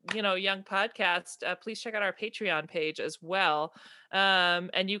this young podcast, please check out our Patreon page as well.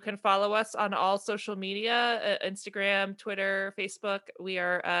 And you can follow us on all social media, Instagram, Twitter, Facebook. We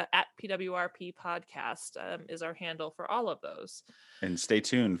are at PWRP Podcast is our handle for all of those. And stay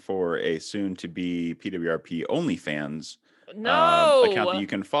tuned for a soon-to-be PWRP OnlyFans account that you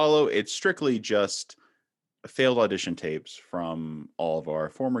can follow. It's strictly just failed audition tapes from all of our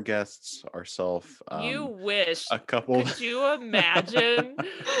former guests, ourselves. You wish. A couple. Could you imagine?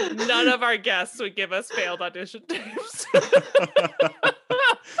 None of our guests would give us failed audition tapes.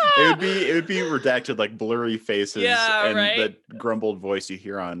 It would be redacted, like blurry faces and the grumbled voice you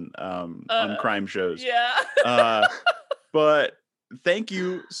hear on crime shows. Yeah. But thank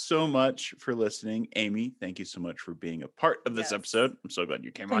you so much for listening. Amy, thank you so much for being a part of this episode. I'm so glad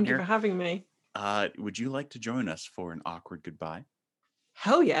you came on here. Thank you for having me. Would you like to join us for an awkward goodbye?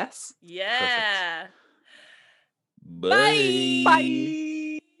 Hell yes. Yeah. Perfect. Bye. Bye.